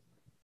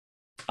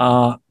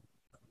 our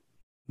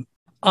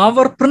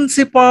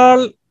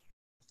principal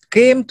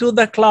came to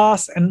the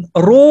class and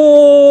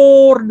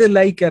roared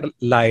like a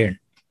lion.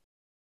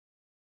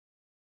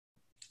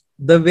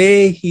 The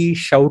way he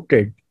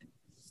shouted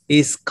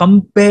is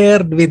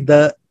compared with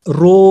the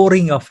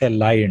roaring of a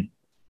lion.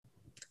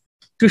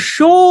 To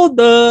show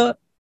the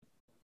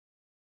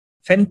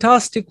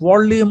fantastic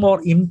volume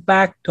or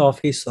impact of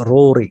his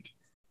roaring,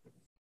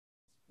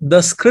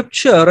 the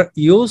scripture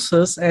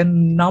uses a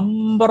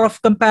number of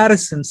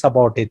comparisons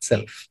about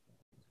itself.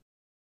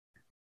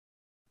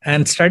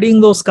 And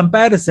studying those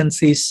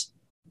comparisons is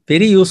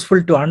very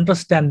useful to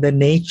understand the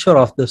nature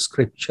of the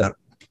scripture.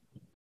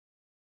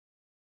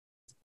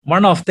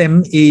 One of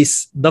them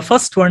is, the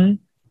first one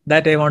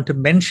that I want to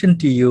mention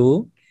to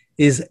you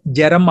is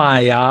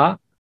Jeremiah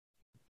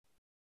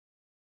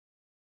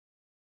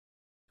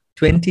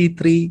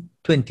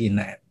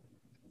 23:29.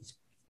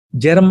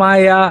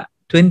 Jeremiah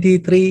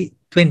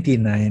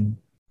 23:29.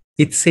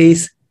 It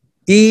says,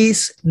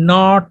 "Is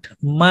not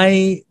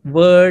my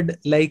word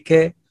like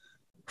a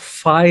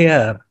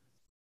fire,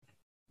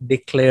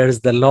 declares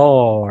the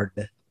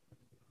Lord."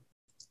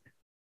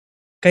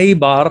 कई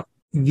बार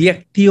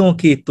व्यक्तियों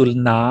की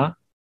तुलना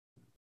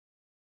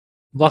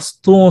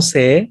वस्तुओं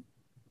से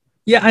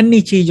या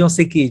अन्य चीजों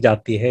से की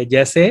जाती है,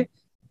 जैसे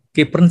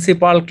कि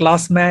प्रिंसिपल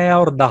क्लास में आया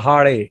और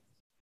दहाड़े.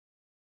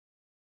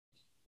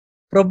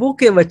 प्रभु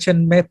के वचन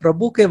में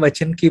प्रभु के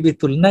वचन की भी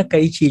तुलना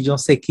कई चीजों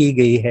से की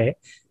गई है.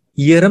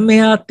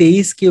 यिर्मयाह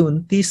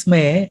 23:29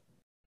 में,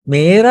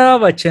 मेरा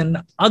वचन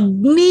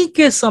अग्नि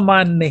के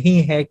समान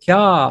नहीं है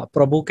क्या,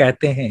 प्रभु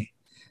कहते हैं.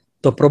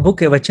 तो प्रभु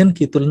के वचन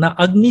की तुलना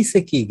अग्नि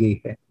से की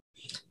गई है.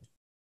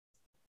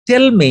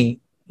 Tell me,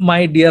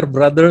 my dear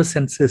brothers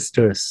and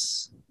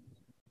sisters,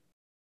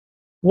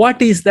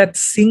 what is that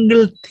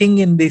single thing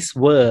in this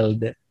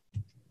world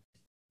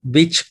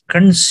which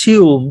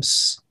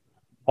consumes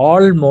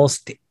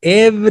almost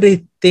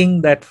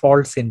everything that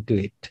falls into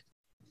it?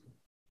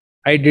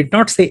 I did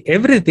not say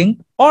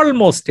everything,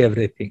 almost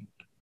everything.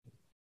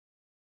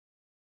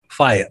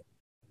 Fire.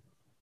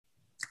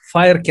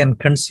 Fire can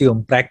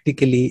consume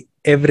practically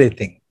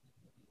everything.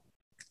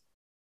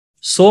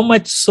 So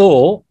much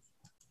so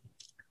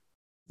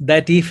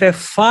that if a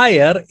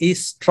fire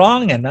is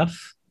strong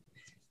enough,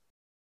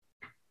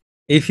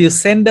 if you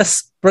send a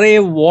spray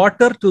of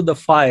water to the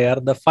fire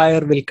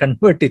will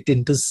convert it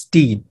into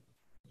steam.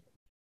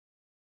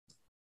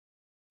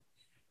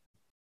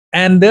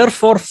 And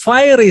therefore,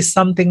 fire is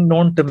something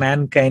known to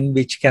mankind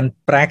which can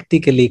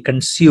practically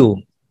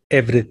consume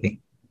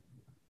everything.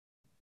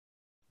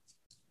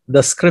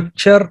 The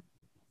scripture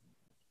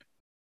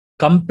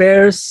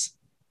compares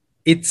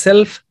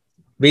itself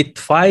with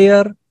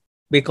fire,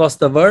 because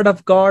the word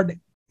of God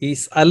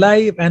is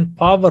alive and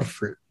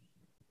powerful.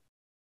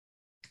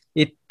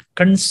 It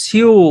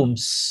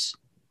consumes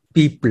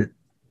people.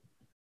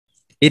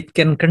 It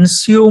can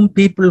consume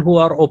people who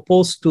are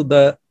opposed to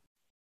the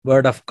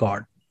word of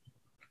God.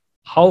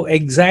 How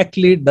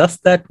exactly does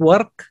that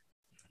work?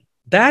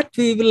 That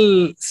we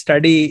will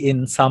study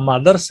in some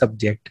other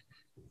subject.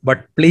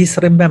 But please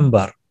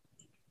remember,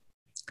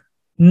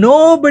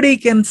 nobody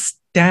can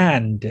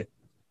stand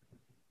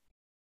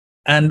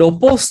and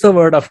oppose the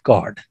word of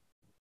God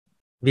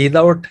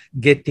without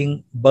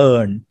getting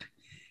burned.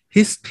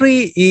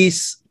 History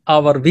is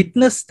our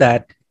witness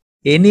that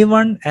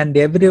anyone and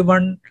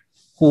everyone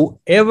who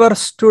ever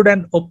stood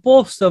and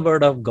opposed the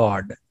word of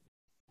God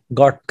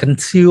got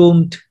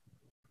consumed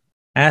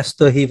as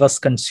though he was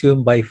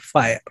consumed by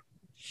fire.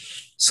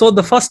 So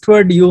the first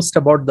word used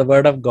about the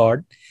word of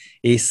God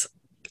is,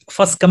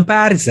 first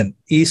comparison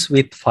is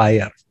with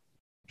fire.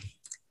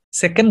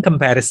 Second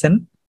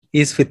comparison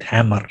is with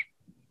hammer.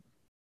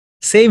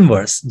 Same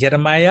verse,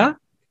 Jeremiah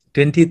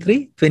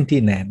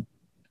 23:29.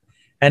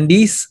 And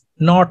is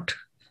not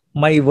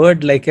my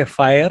word like a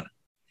fire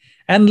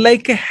and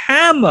like a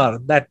hammer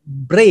that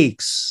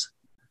breaks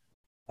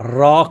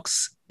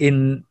rocks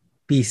in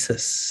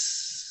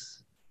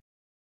pieces.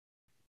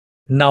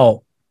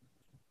 Now,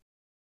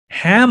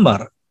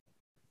 hammer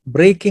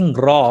breaking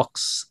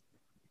rocks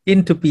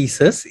into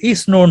pieces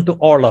is known to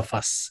all of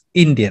us,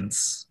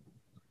 Indians.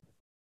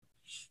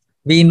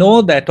 We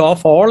know that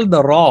of all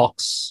the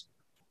rocks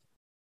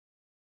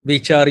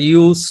which are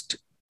used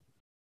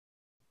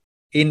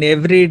in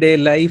everyday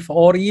life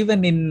or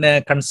even in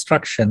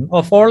construction,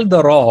 of all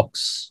the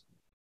rocks,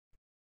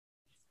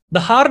 the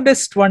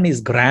hardest one is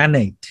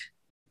granite.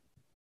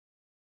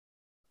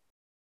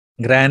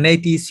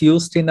 Granite is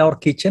used in our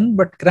kitchen,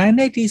 but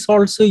granite is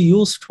also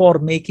used for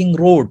making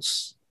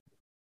roads.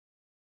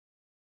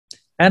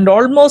 And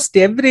almost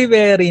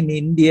everywhere in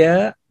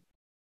India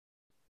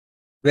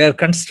where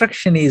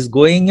construction is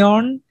going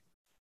on,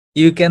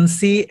 you can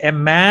see a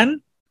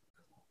man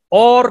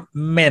or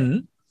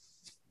men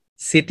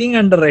sitting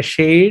under a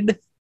shade,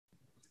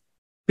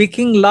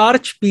 picking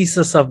large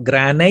pieces of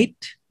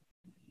granite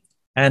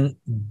and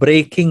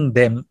breaking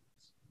them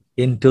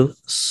into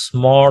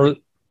small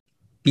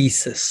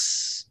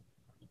pieces.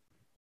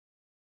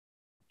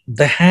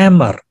 The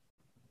hammer,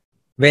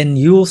 when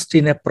used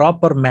in a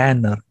proper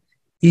manner,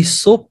 is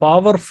so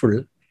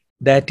powerful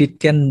that it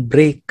can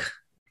break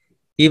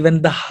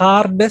even the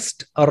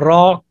hardest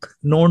rock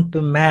known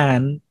to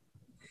man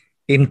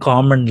in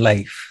common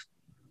life.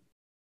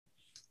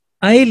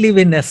 I live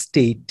in a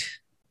state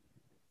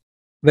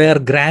where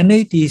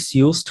granite is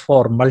used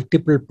for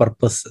multiple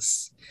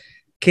purposes.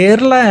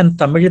 Kerala and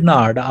Tamil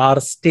Nadu are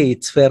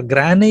states where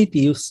granite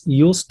is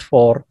used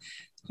for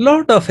a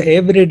lot of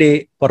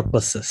everyday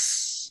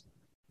purposes.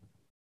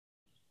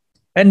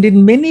 And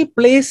in many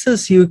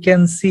places you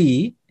can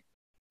see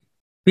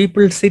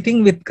people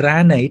sitting with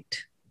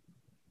granite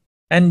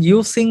and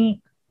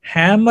using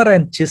hammer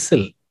and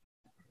chisel,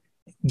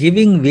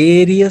 giving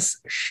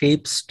various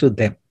shapes to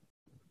them.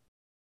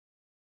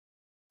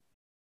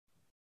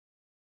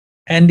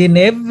 And in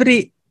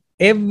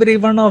every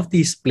one of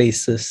these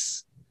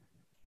places,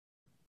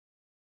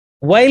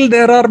 while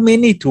there are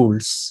many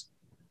tools,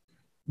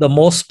 the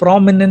most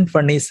prominent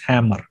one is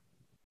hammer.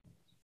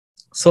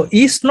 So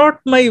is not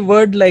my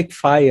word like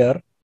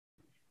fire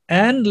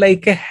and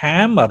like a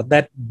hammer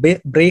that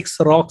breaks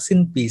rocks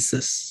in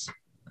pieces?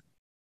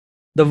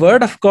 The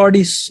word of God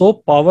is so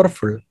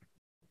powerful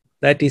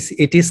that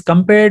it is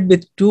compared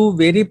with two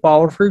very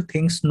powerful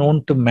things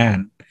known to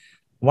man.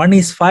 One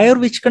is fire,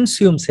 which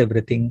consumes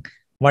everything.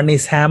 One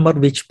is hammer,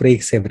 which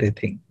breaks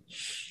everything.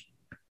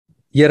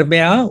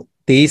 यिर्मयाह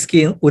 23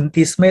 की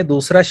 29 में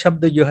दूसरा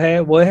शब्द जो है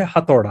वो है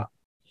हथौड़ा.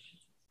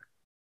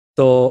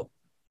 तो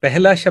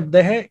पहला शब्द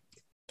है,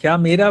 क्या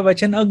मेरा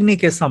वचन अग्नि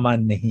के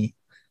समान नहीं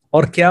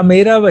और क्या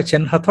मेरा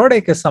वचन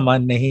हथौड़े के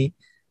समान नहीं,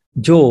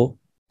 जो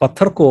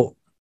पत्थर को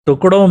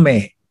टुकड़ों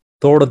में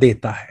तोड़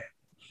देता है.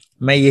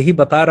 मैं यही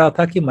बता रहा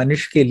था कि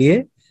मनुष्य के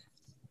लिए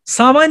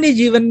सामान्य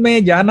जीवन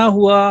में जाना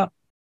हुआ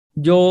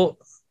जो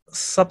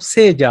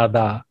सबसे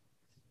ज्यादा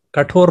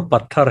कठोर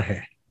पत्थर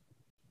है,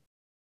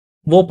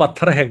 वो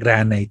पत्थर है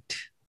ग्रेनाइट.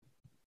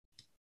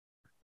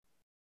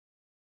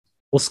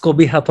 उसको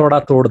भी हथौड़ा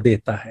तोड़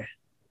देता है.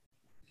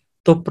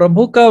 तो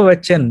प्रभु का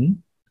वचन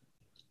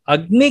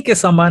अग्नि के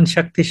समान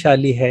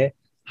शक्तिशाली है,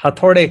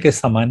 हथौड़े के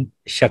समान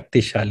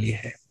शक्तिशाली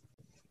है.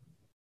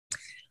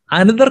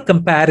 Another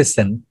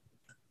comparison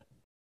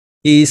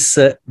is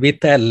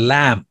with a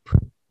lamp.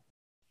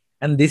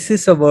 And this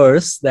is a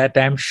verse that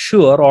I'm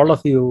sure all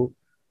of you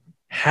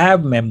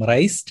have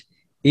memorized.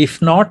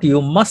 If not,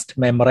 you must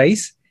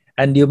memorize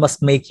and you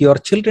must make your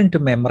children to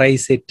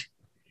memorize it.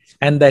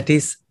 And that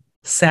is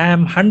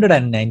Psalm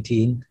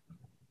 119,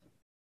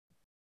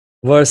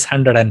 verse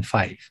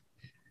 105.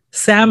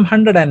 Psalm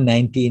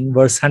 119,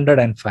 verse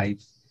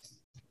 105.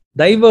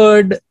 Thy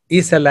word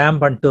is a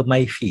lamp unto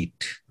my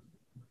feet.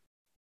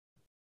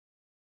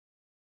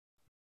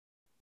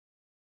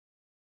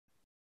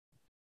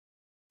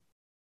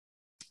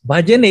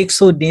 भजन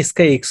 119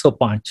 का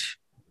 105,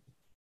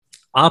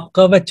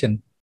 आपका वचन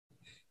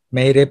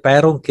मेरे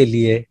पैरों के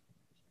लिए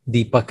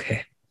दीपक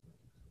है.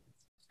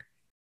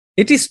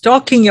 It is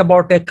talking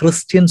about a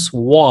Christian's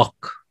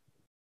walk.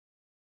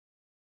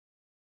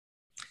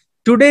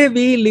 Today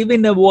we live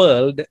in a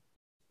world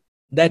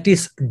that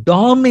is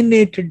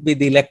dominated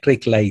with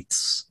electric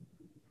lights.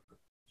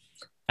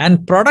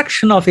 And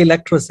production of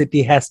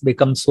electricity has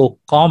become so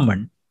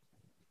common.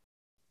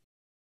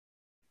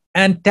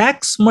 And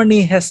tax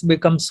money has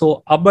become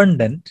so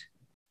abundant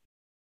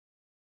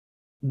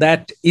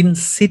that in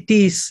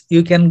cities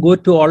you can go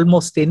to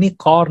almost any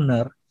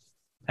corner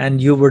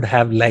and you would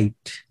have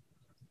light.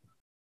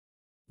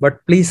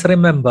 But please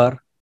remember,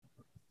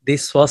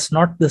 this was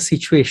not the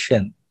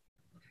situation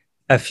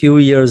a few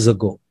years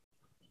ago.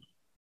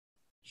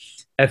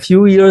 A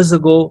few years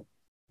ago,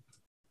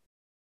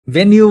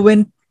 when you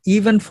went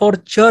even for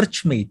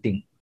church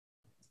meeting,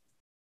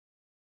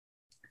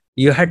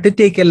 you had to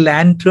take a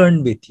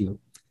lantern with you.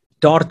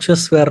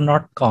 Torches were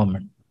not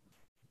common.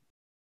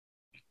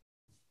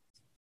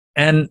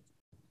 And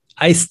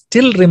I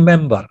still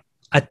remember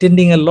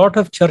attending a lot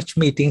of church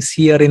meetings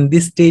here in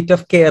this state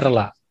of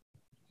Kerala,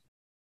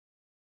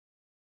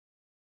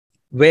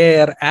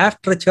 where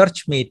after a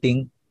church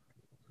meeting,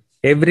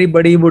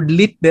 everybody would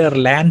lit their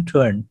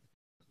lantern,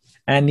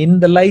 and in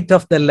the light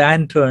of the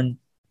lantern,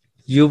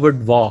 you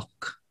would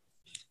walk.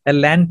 A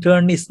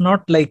lantern is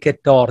not like a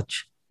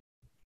torch,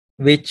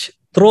 which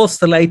throws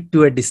the light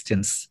to a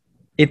distance.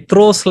 It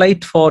throws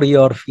light for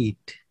your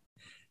feet.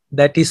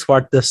 That is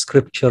what the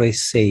scripture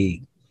is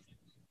saying.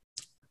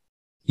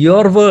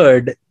 Your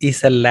word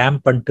is a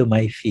lamp unto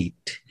my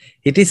feet.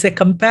 It is a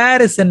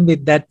comparison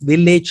with that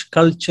village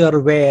culture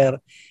where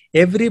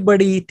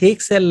everybody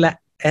takes a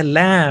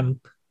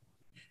lamp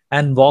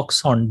and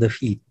walks on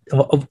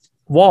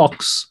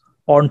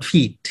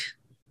feet.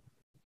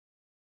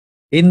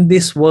 In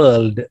this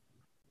world,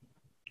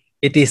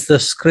 it is the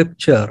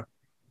scripture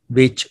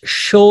which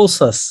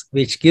shows us,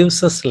 which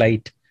gives us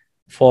light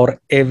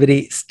for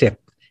every step.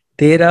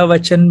 तेरा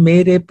वचन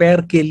मेरे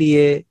पैर के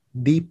लिए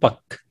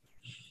दीपक.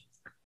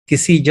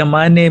 किसी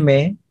जमाने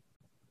में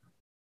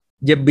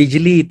जब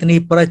बिजली इतनी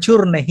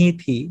प्रचुर नहीं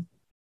थी,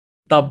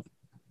 तब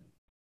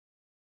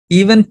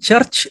इवन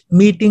चर्च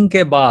मीटिंग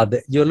के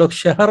बाद जो लोग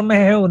शहर में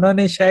हैं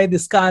उन्होंने शायद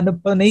इसका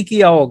अनुभव नहीं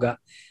किया होगा,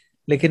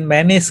 लेकिन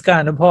मैंने इसका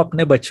अनुभव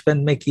अपने बचपन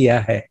में किया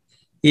है.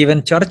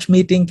 इवन चर्च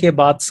मीटिंग के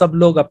बाद सब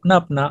लोग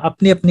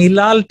अपनी अपनी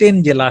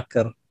लालटेन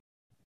जलाकर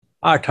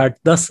 8-8,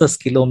 10-10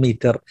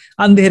 किलोमीटर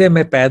अंधेरे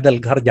में पैदल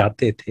घर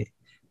जाते थे.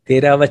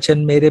 तेरा वचन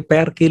मेरे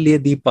पैर के लिए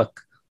दीपक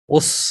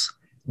उस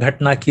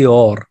घटना की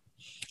ओर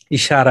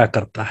इशारा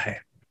करता है.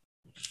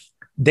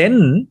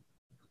 Then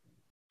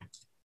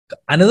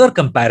another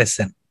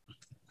comparison,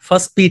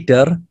 1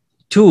 Peter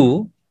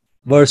 2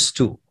 verse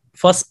 2.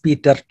 1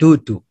 Peter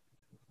 2:2.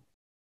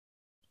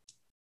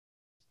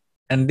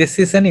 And this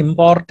is an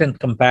important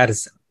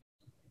comparison.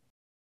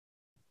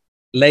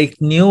 Like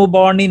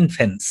newborn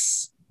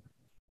infants,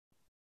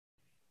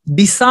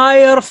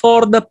 desire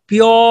for the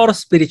pure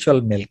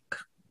spiritual milk,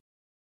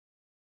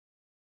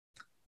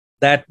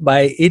 that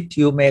by it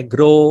you may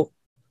grow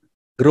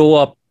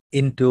up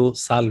into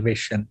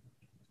salvation.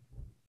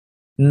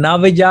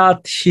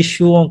 नवजात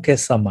शिशुओं के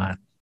समान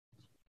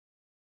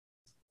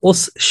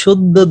उस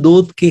शुद्ध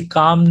दूध की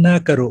कामना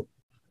करो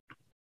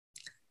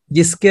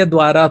जिसके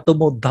द्वारा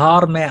तुम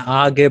उद्धार में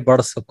आगे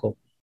बढ़ सको.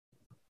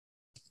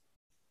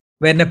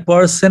 When a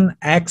person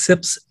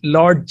accepts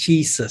Lord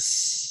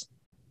Jesus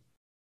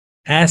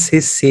as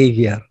his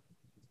Savior,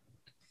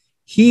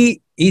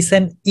 he is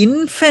an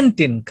infant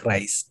in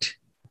Christ.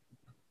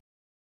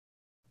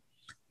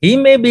 He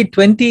may be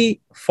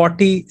 20,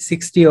 40,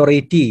 60, or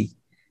 80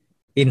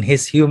 in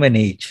his human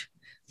age,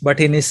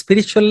 but in his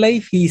spiritual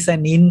life, he is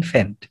an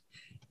infant,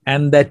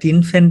 and that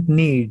infant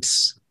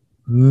needs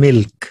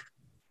milk.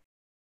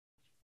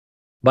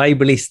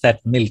 Bible is that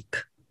milk.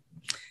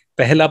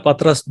 पहला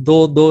पत्रस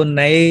 2:2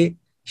 नए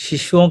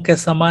शिशुओं के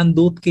समान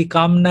दूध की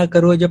कामना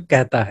करो जब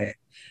कहता है,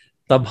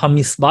 तब हम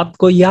इस बात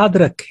को याद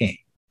रखें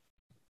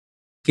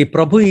कि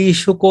प्रभु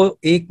यीशु को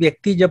एक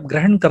व्यक्ति जब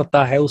ग्रहण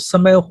करता है उस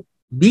समय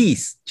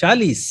 20,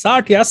 40,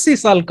 60 या 80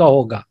 साल का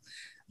होगा.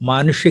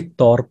 मानसिक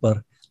तौर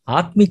पर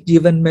आत्मिक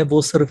जीवन में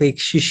वो सिर्फ एक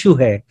शिशु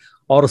है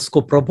और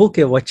उसको प्रभु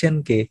के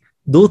वचन के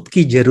दूध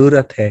की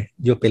जरूरत है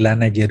जो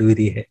पिलाना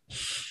जरूरी है.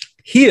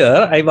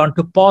 Here I want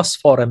to pause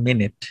for a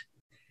minute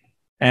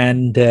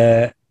and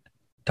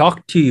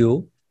talk to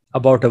you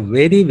about a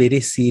very, very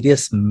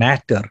serious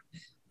matter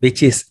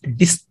which is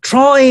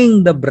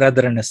destroying the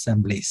brethren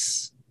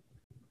assemblies.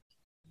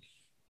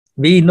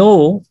 We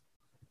know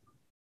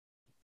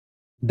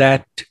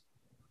that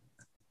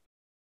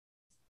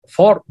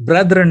for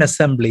brethren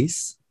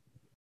assemblies,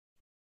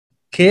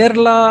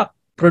 Kerala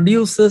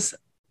produces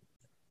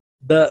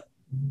the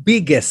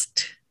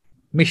biggest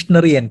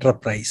missionary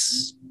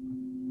enterprise.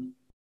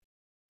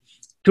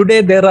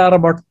 Today, there are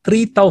about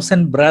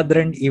 3,000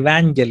 brethren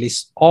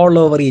evangelists all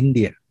over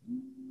India.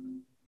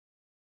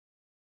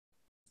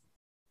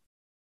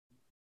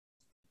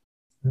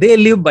 They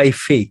live by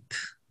faith.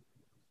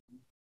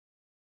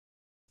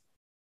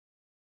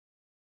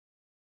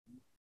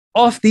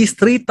 Of these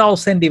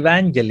 3,000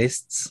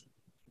 evangelists,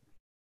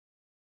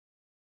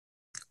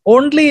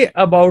 only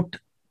about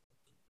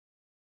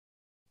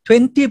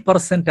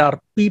 20%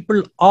 are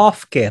people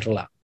of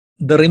Kerala.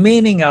 The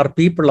remaining are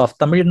people of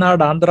Tamil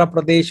Nadu, Andhra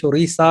Pradesh,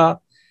 Orissa,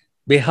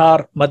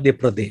 Bihar, Madhya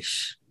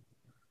Pradesh.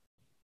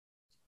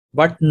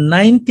 But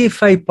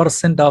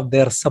 95% of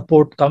their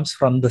support comes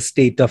from the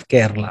state of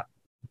Kerala.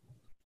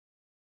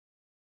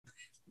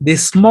 The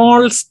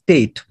small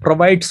state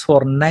provides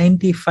for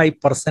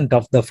 95%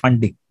 of the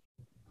funding.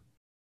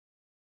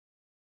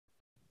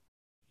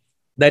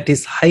 That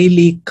is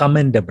highly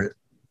commendable.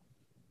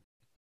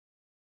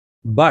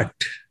 But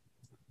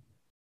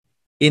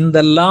in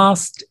the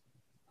last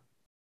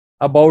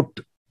about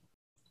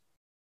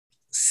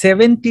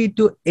 70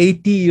 to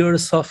 80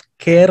 years of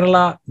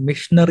Kerala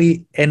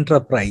missionary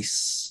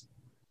enterprise,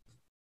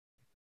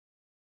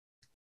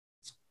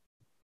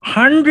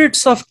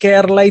 hundreds of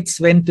Keralites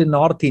went to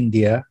North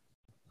India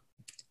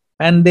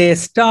and they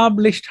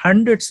established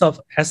hundreds of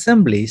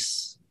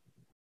assemblies.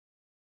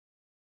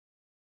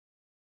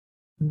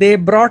 They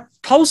brought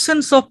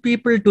thousands of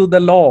people to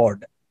the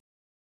Lord,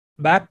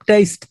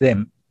 baptized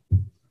them,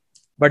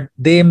 but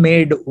they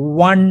made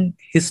one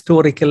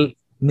historical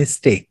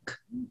mistake.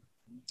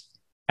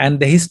 And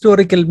the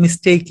historical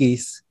mistake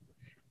is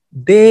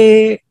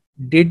they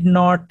did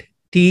not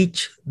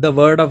teach the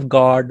word of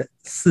God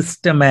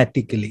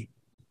systematically.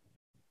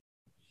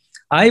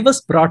 I was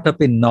brought up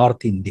in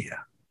North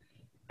India.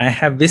 I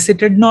have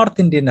visited North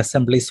Indian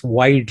assemblies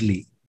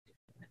widely,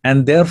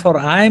 and therefore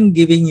I am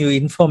giving you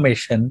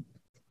information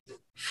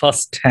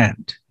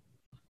firsthand.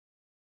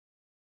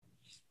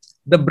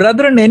 The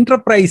Brethren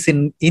enterprise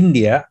in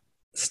India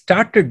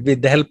started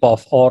with the help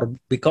of or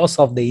because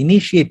of the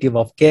initiative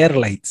of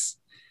Keralites.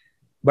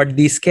 But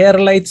these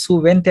Keralites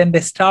who went and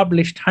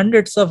established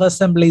hundreds of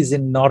assemblies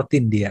in North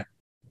India,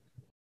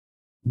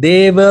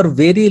 they were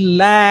very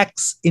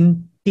lax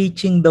in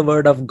teaching the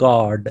word of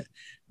God,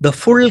 the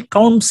full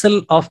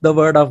counsel of the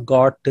word of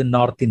God to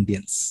North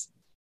Indians.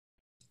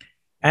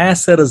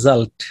 As a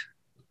result,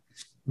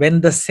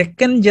 when the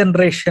second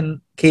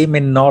generation came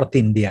in North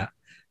India,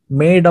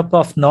 made up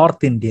of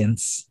North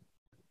Indians,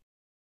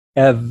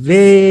 a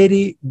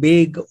very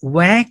big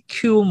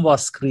vacuum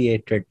was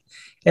created.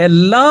 A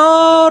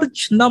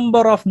large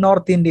number of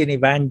North Indian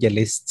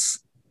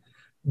evangelists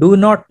do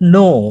not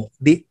know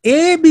the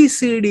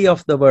ABCD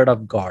of the word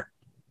of God.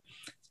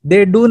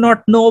 They do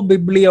not know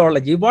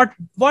bibliology.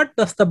 What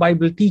does the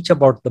Bible teach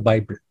about the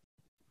Bible?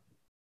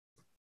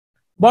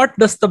 What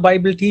does the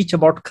Bible teach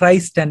about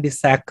Christ and his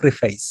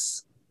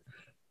sacrifice?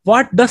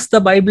 What does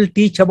the Bible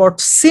teach about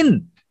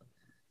sin?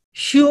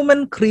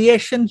 Human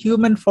creation,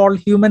 human fall,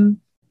 human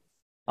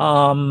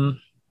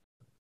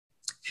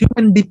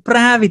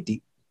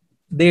depravity.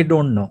 They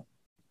don't know.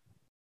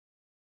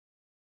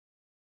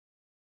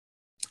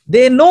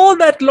 They know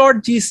that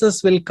Lord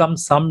Jesus will come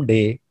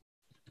someday.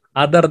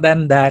 Other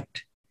than that,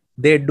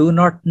 they do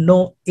not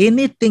know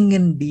anything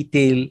in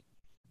detail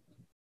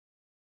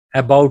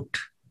about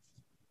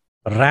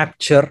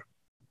rapture,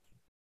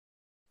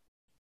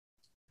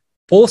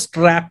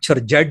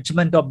 post-rapture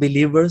judgment of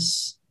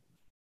believers,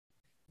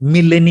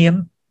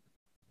 millennium,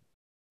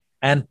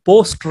 and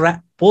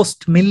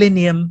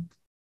post-millennium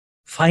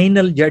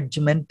final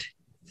judgment,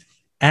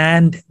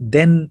 and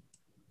then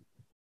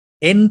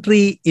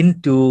entry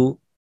into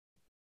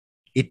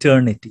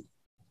eternity.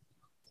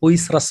 Who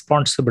is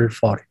responsible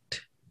for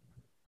it?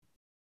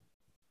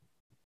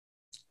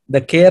 The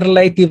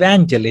Keralite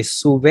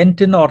evangelists who went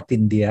to North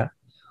India,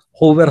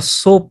 who were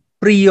so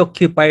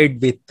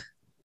preoccupied with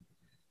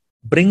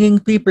bringing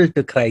people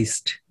to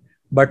Christ,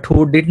 but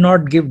who did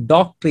not give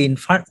doctrine,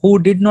 who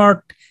did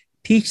not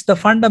teach the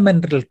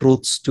fundamental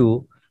truths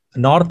to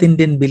North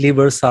Indian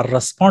believers, are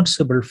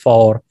responsible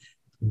for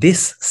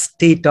this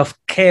state of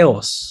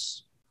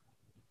chaos.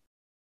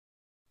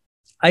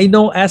 I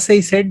know, as I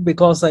said,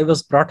 because I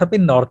was brought up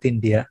in North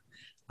India.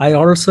 I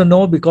also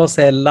know because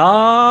a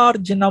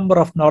large number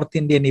of North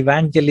Indian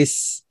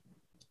evangelists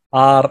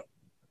are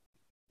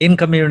in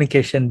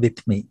communication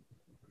with me.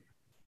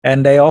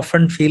 And I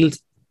often feel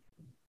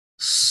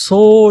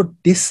so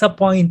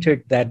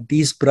disappointed that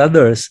these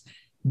brothers,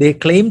 they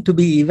claim to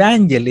be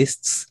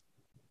evangelists,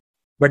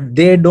 but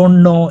they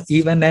don't know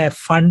even a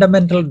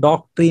fundamental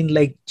doctrine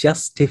like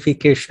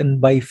justification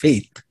by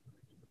faith.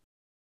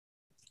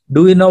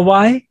 Do you know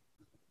why?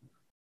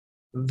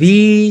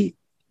 We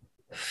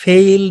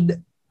failed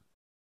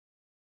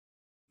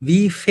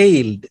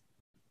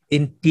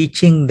in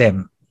teaching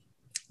them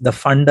the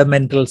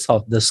fundamentals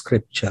of the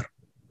scripture.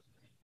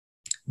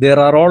 There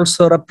are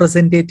also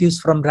representatives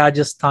from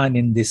Rajasthan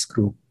in this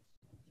group.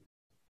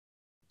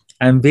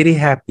 I'm very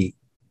happy,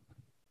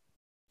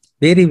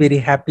 very, very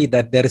happy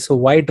that there is a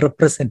wide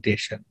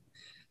representation.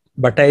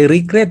 But I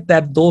regret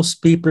that those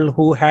people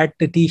who had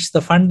to teach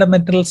the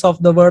fundamentals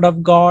of the word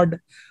of God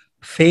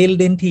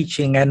failed in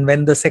teaching. And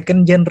when the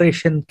second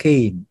generation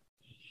came,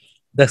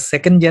 the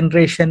second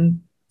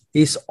generation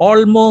is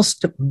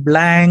almost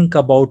blank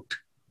about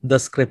the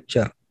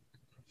scripture.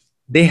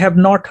 They have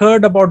not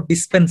heard about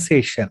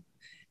dispensation.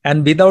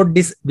 And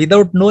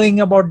without knowing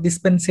about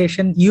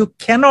dispensation, you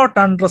cannot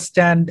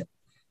understand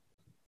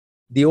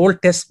the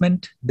Old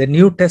Testament, the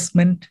New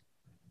Testament,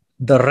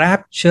 the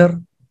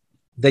rapture,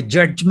 the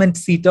judgment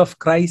seat of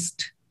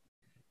Christ,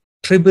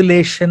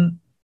 tribulation,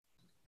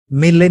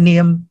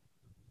 millennium,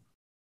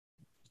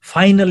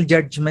 final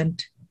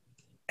judgment,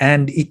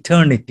 and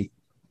eternity.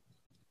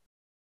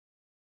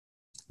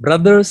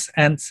 Brothers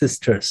and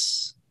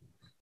sisters,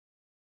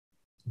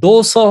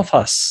 those of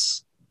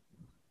us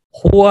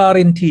who are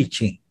in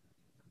teaching,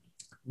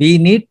 we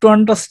need to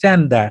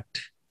understand that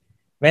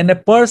when a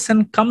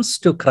person comes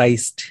to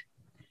Christ,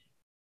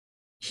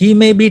 he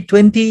may be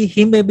 20,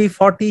 he may be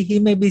 40, he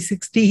may be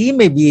 60, he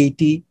may be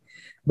 80,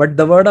 but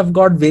the word of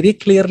God very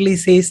clearly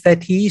says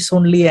that he is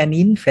only an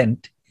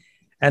infant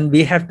and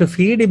we have to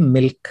feed him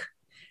milk.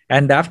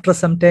 And after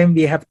some time,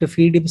 we have to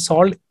feed him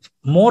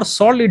more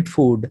solid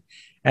food.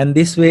 And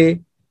this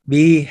way,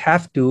 we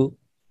have to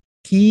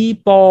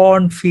keep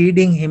on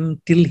feeding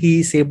him till he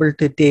is able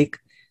to take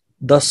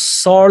the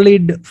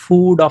solid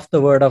food of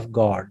the word of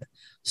God.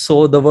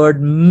 So the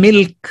word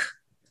milk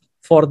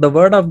for the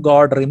word of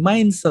God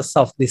reminds us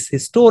of this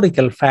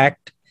historical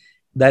fact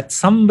that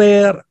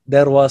somewhere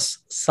there was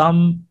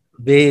some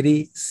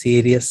very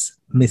serious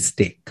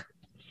mistake.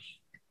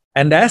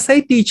 And as I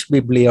teach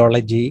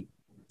bibliology,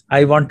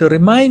 I want to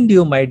remind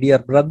you, my dear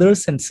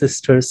brothers and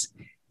sisters,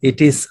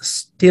 it is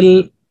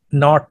still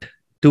not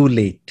too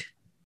late.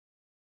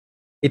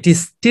 It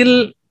is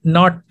still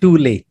not too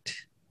late.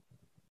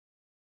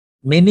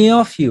 Many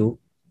of you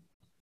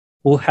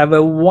who have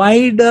a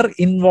wider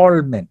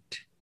involvement,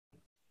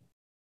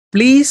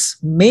 please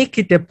make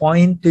it a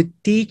point to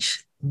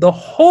teach the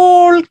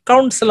whole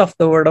counsel of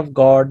the Word of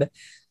God,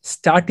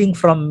 starting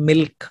from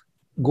milk,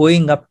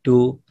 going up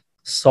to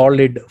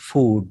solid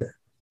food.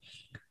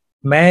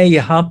 मैं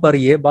यहां पर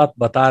यह बात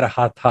बता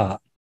रहा था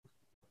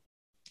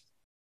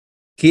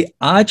कि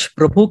आज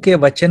प्रभु के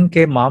वचन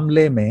के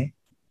मामले में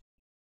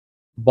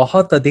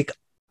बहुत अधिक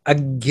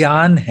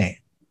अज्ञान है,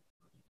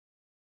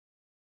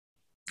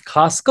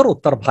 खासकर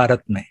उत्तर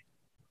भारत में।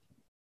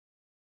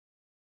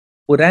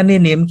 पुराने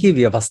नियम की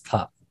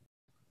व्यवस्था,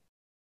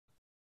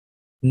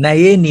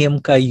 नए नियम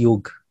का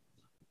युग,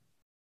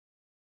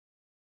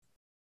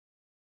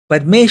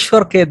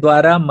 परमेश्वर के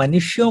द्वारा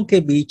मनुष्यों के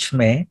बीच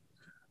में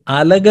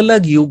अलग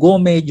अलग युगों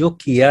में जो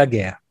किया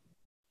गया,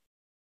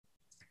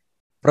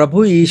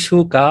 प्रभु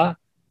यीशु का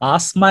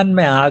आसमान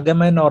में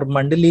आगमन और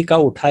मंडली का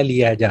उठा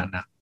लिया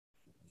जाना,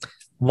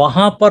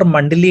 वहां पर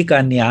मंडली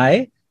का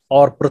न्याय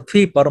और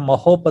पृथ्वी पर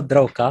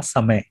महोपद्रव का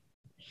समय,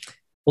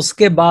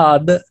 उसके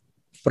बाद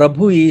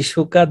प्रभु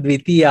यीशु का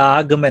द्वितीय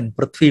आगमन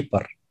पृथ्वी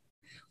पर,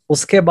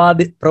 उसके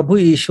बाद प्रभु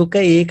यीशु का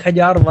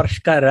 1000 वर्ष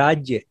का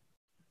राज्य,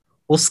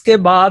 उसके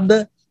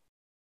बाद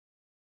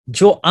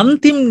जो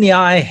अंतिम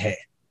न्याय है,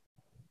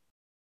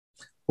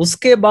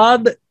 उसके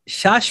बाद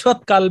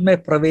शाश्वत काल में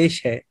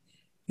प्रवेश है,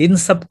 इन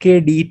सब के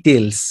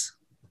डिटेल्स,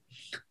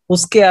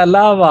 उसके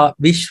अलावा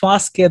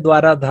विश्वास के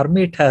द्वारा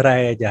धर्मी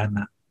ठहराया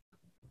जाना,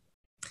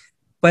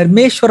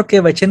 परमेश्वर के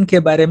वचन के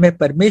बारे में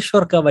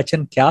परमेश्वर का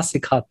वचन क्या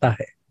सिखाता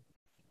है,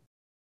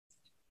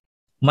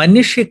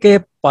 मनुष्य के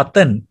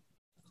पतन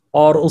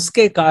और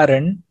उसके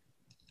कारण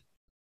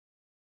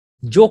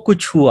जो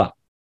कुछ हुआ,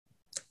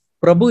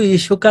 प्रभु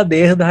यीशु का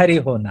देहधारी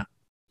होना,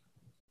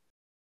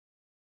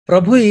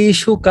 प्रभु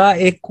यीशु का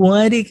एक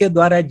कुंवारी के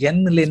द्वारा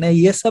जन्म लेना,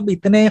 ये सब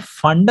इतने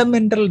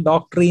फंडामेंटल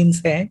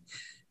डॉक्ट्रिन्स हैं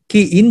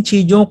कि इन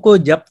चीजों को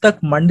जब तक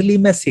मंडली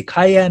में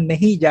सिखाया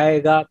नहीं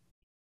जाएगा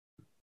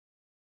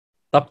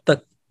तब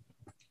तक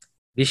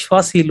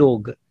विश्वासी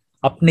लोग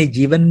अपने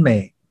जीवन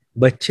में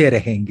बच्चे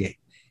रहेंगे।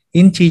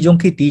 इन चीजों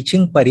की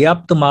टीचिंग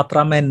पर्याप्त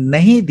मात्रा में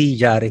नहीं दी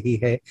जा रही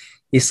है,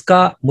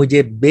 इसका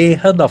मुझे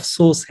बेहद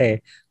अफसोस है।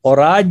 और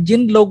आज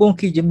जिन लोगों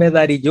की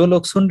जिम्मेदारी, जो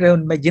लोग सुन रहे हैं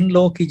उनमें जिन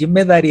लोगों की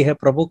जिम्मेदारी है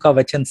प्रभु का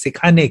वचन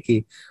सिखाने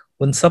की,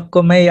 उन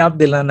सबको मैं याद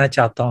दिलाना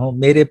चाहता हूं,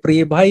 मेरे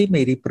प्रिय भाई,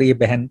 मेरी प्रिय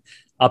बहन,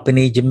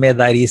 अपनी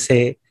जिम्मेदारी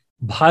से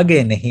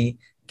भागे नहीं,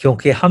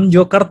 क्योंकि हम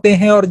जो करते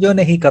हैं और जो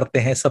नहीं करते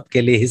हैं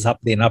सबके लिए हिसाब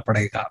देना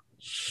पड़ेगा।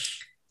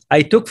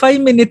 I took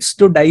 5 minutes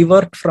to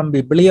divert from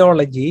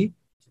bibliology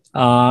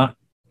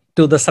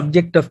to the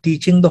subject of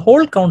teaching the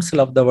whole counsel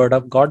of the Word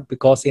of God,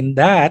 because in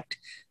that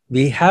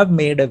we have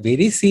made a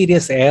very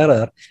serious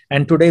error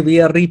and today we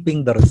are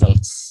reaping the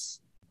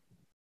results.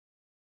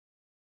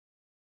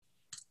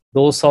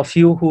 Those of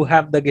you who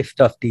have the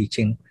gift of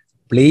teaching,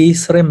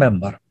 please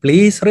remember,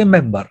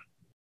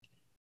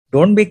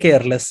 don't be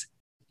careless,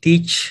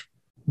 teach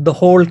the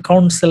whole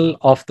counsel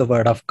of the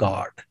Word of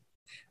God.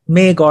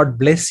 May God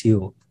bless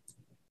you.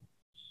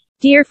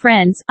 Dear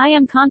friends, I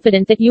am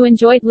confident that you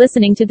enjoyed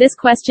listening to this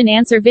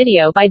question-answer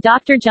video by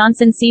Dr.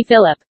 Johnson C.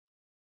 Phillip.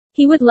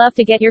 He would love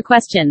to get your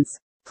questions.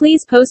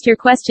 Please post your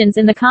questions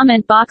in the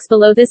comment box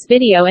below this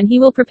video and he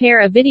will prepare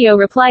a video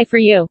reply for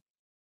you.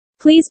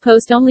 Please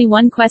post only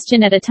one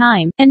question at a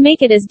time, and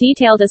make it as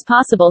detailed as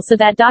possible so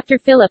that Dr.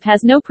 Phillip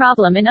has no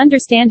problem in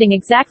understanding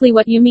exactly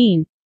what you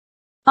mean.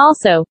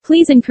 Also,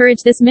 please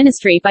encourage this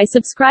ministry by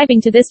subscribing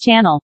to this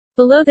channel.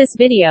 Below this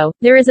video,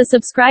 there is a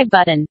subscribe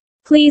button.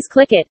 Please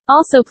click it.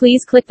 Also,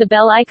 please click the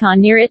bell icon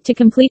near it to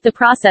complete the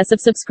process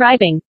of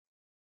subscribing.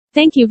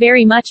 Thank you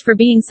very much for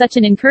being such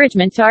an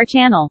encouragement to our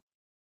channel.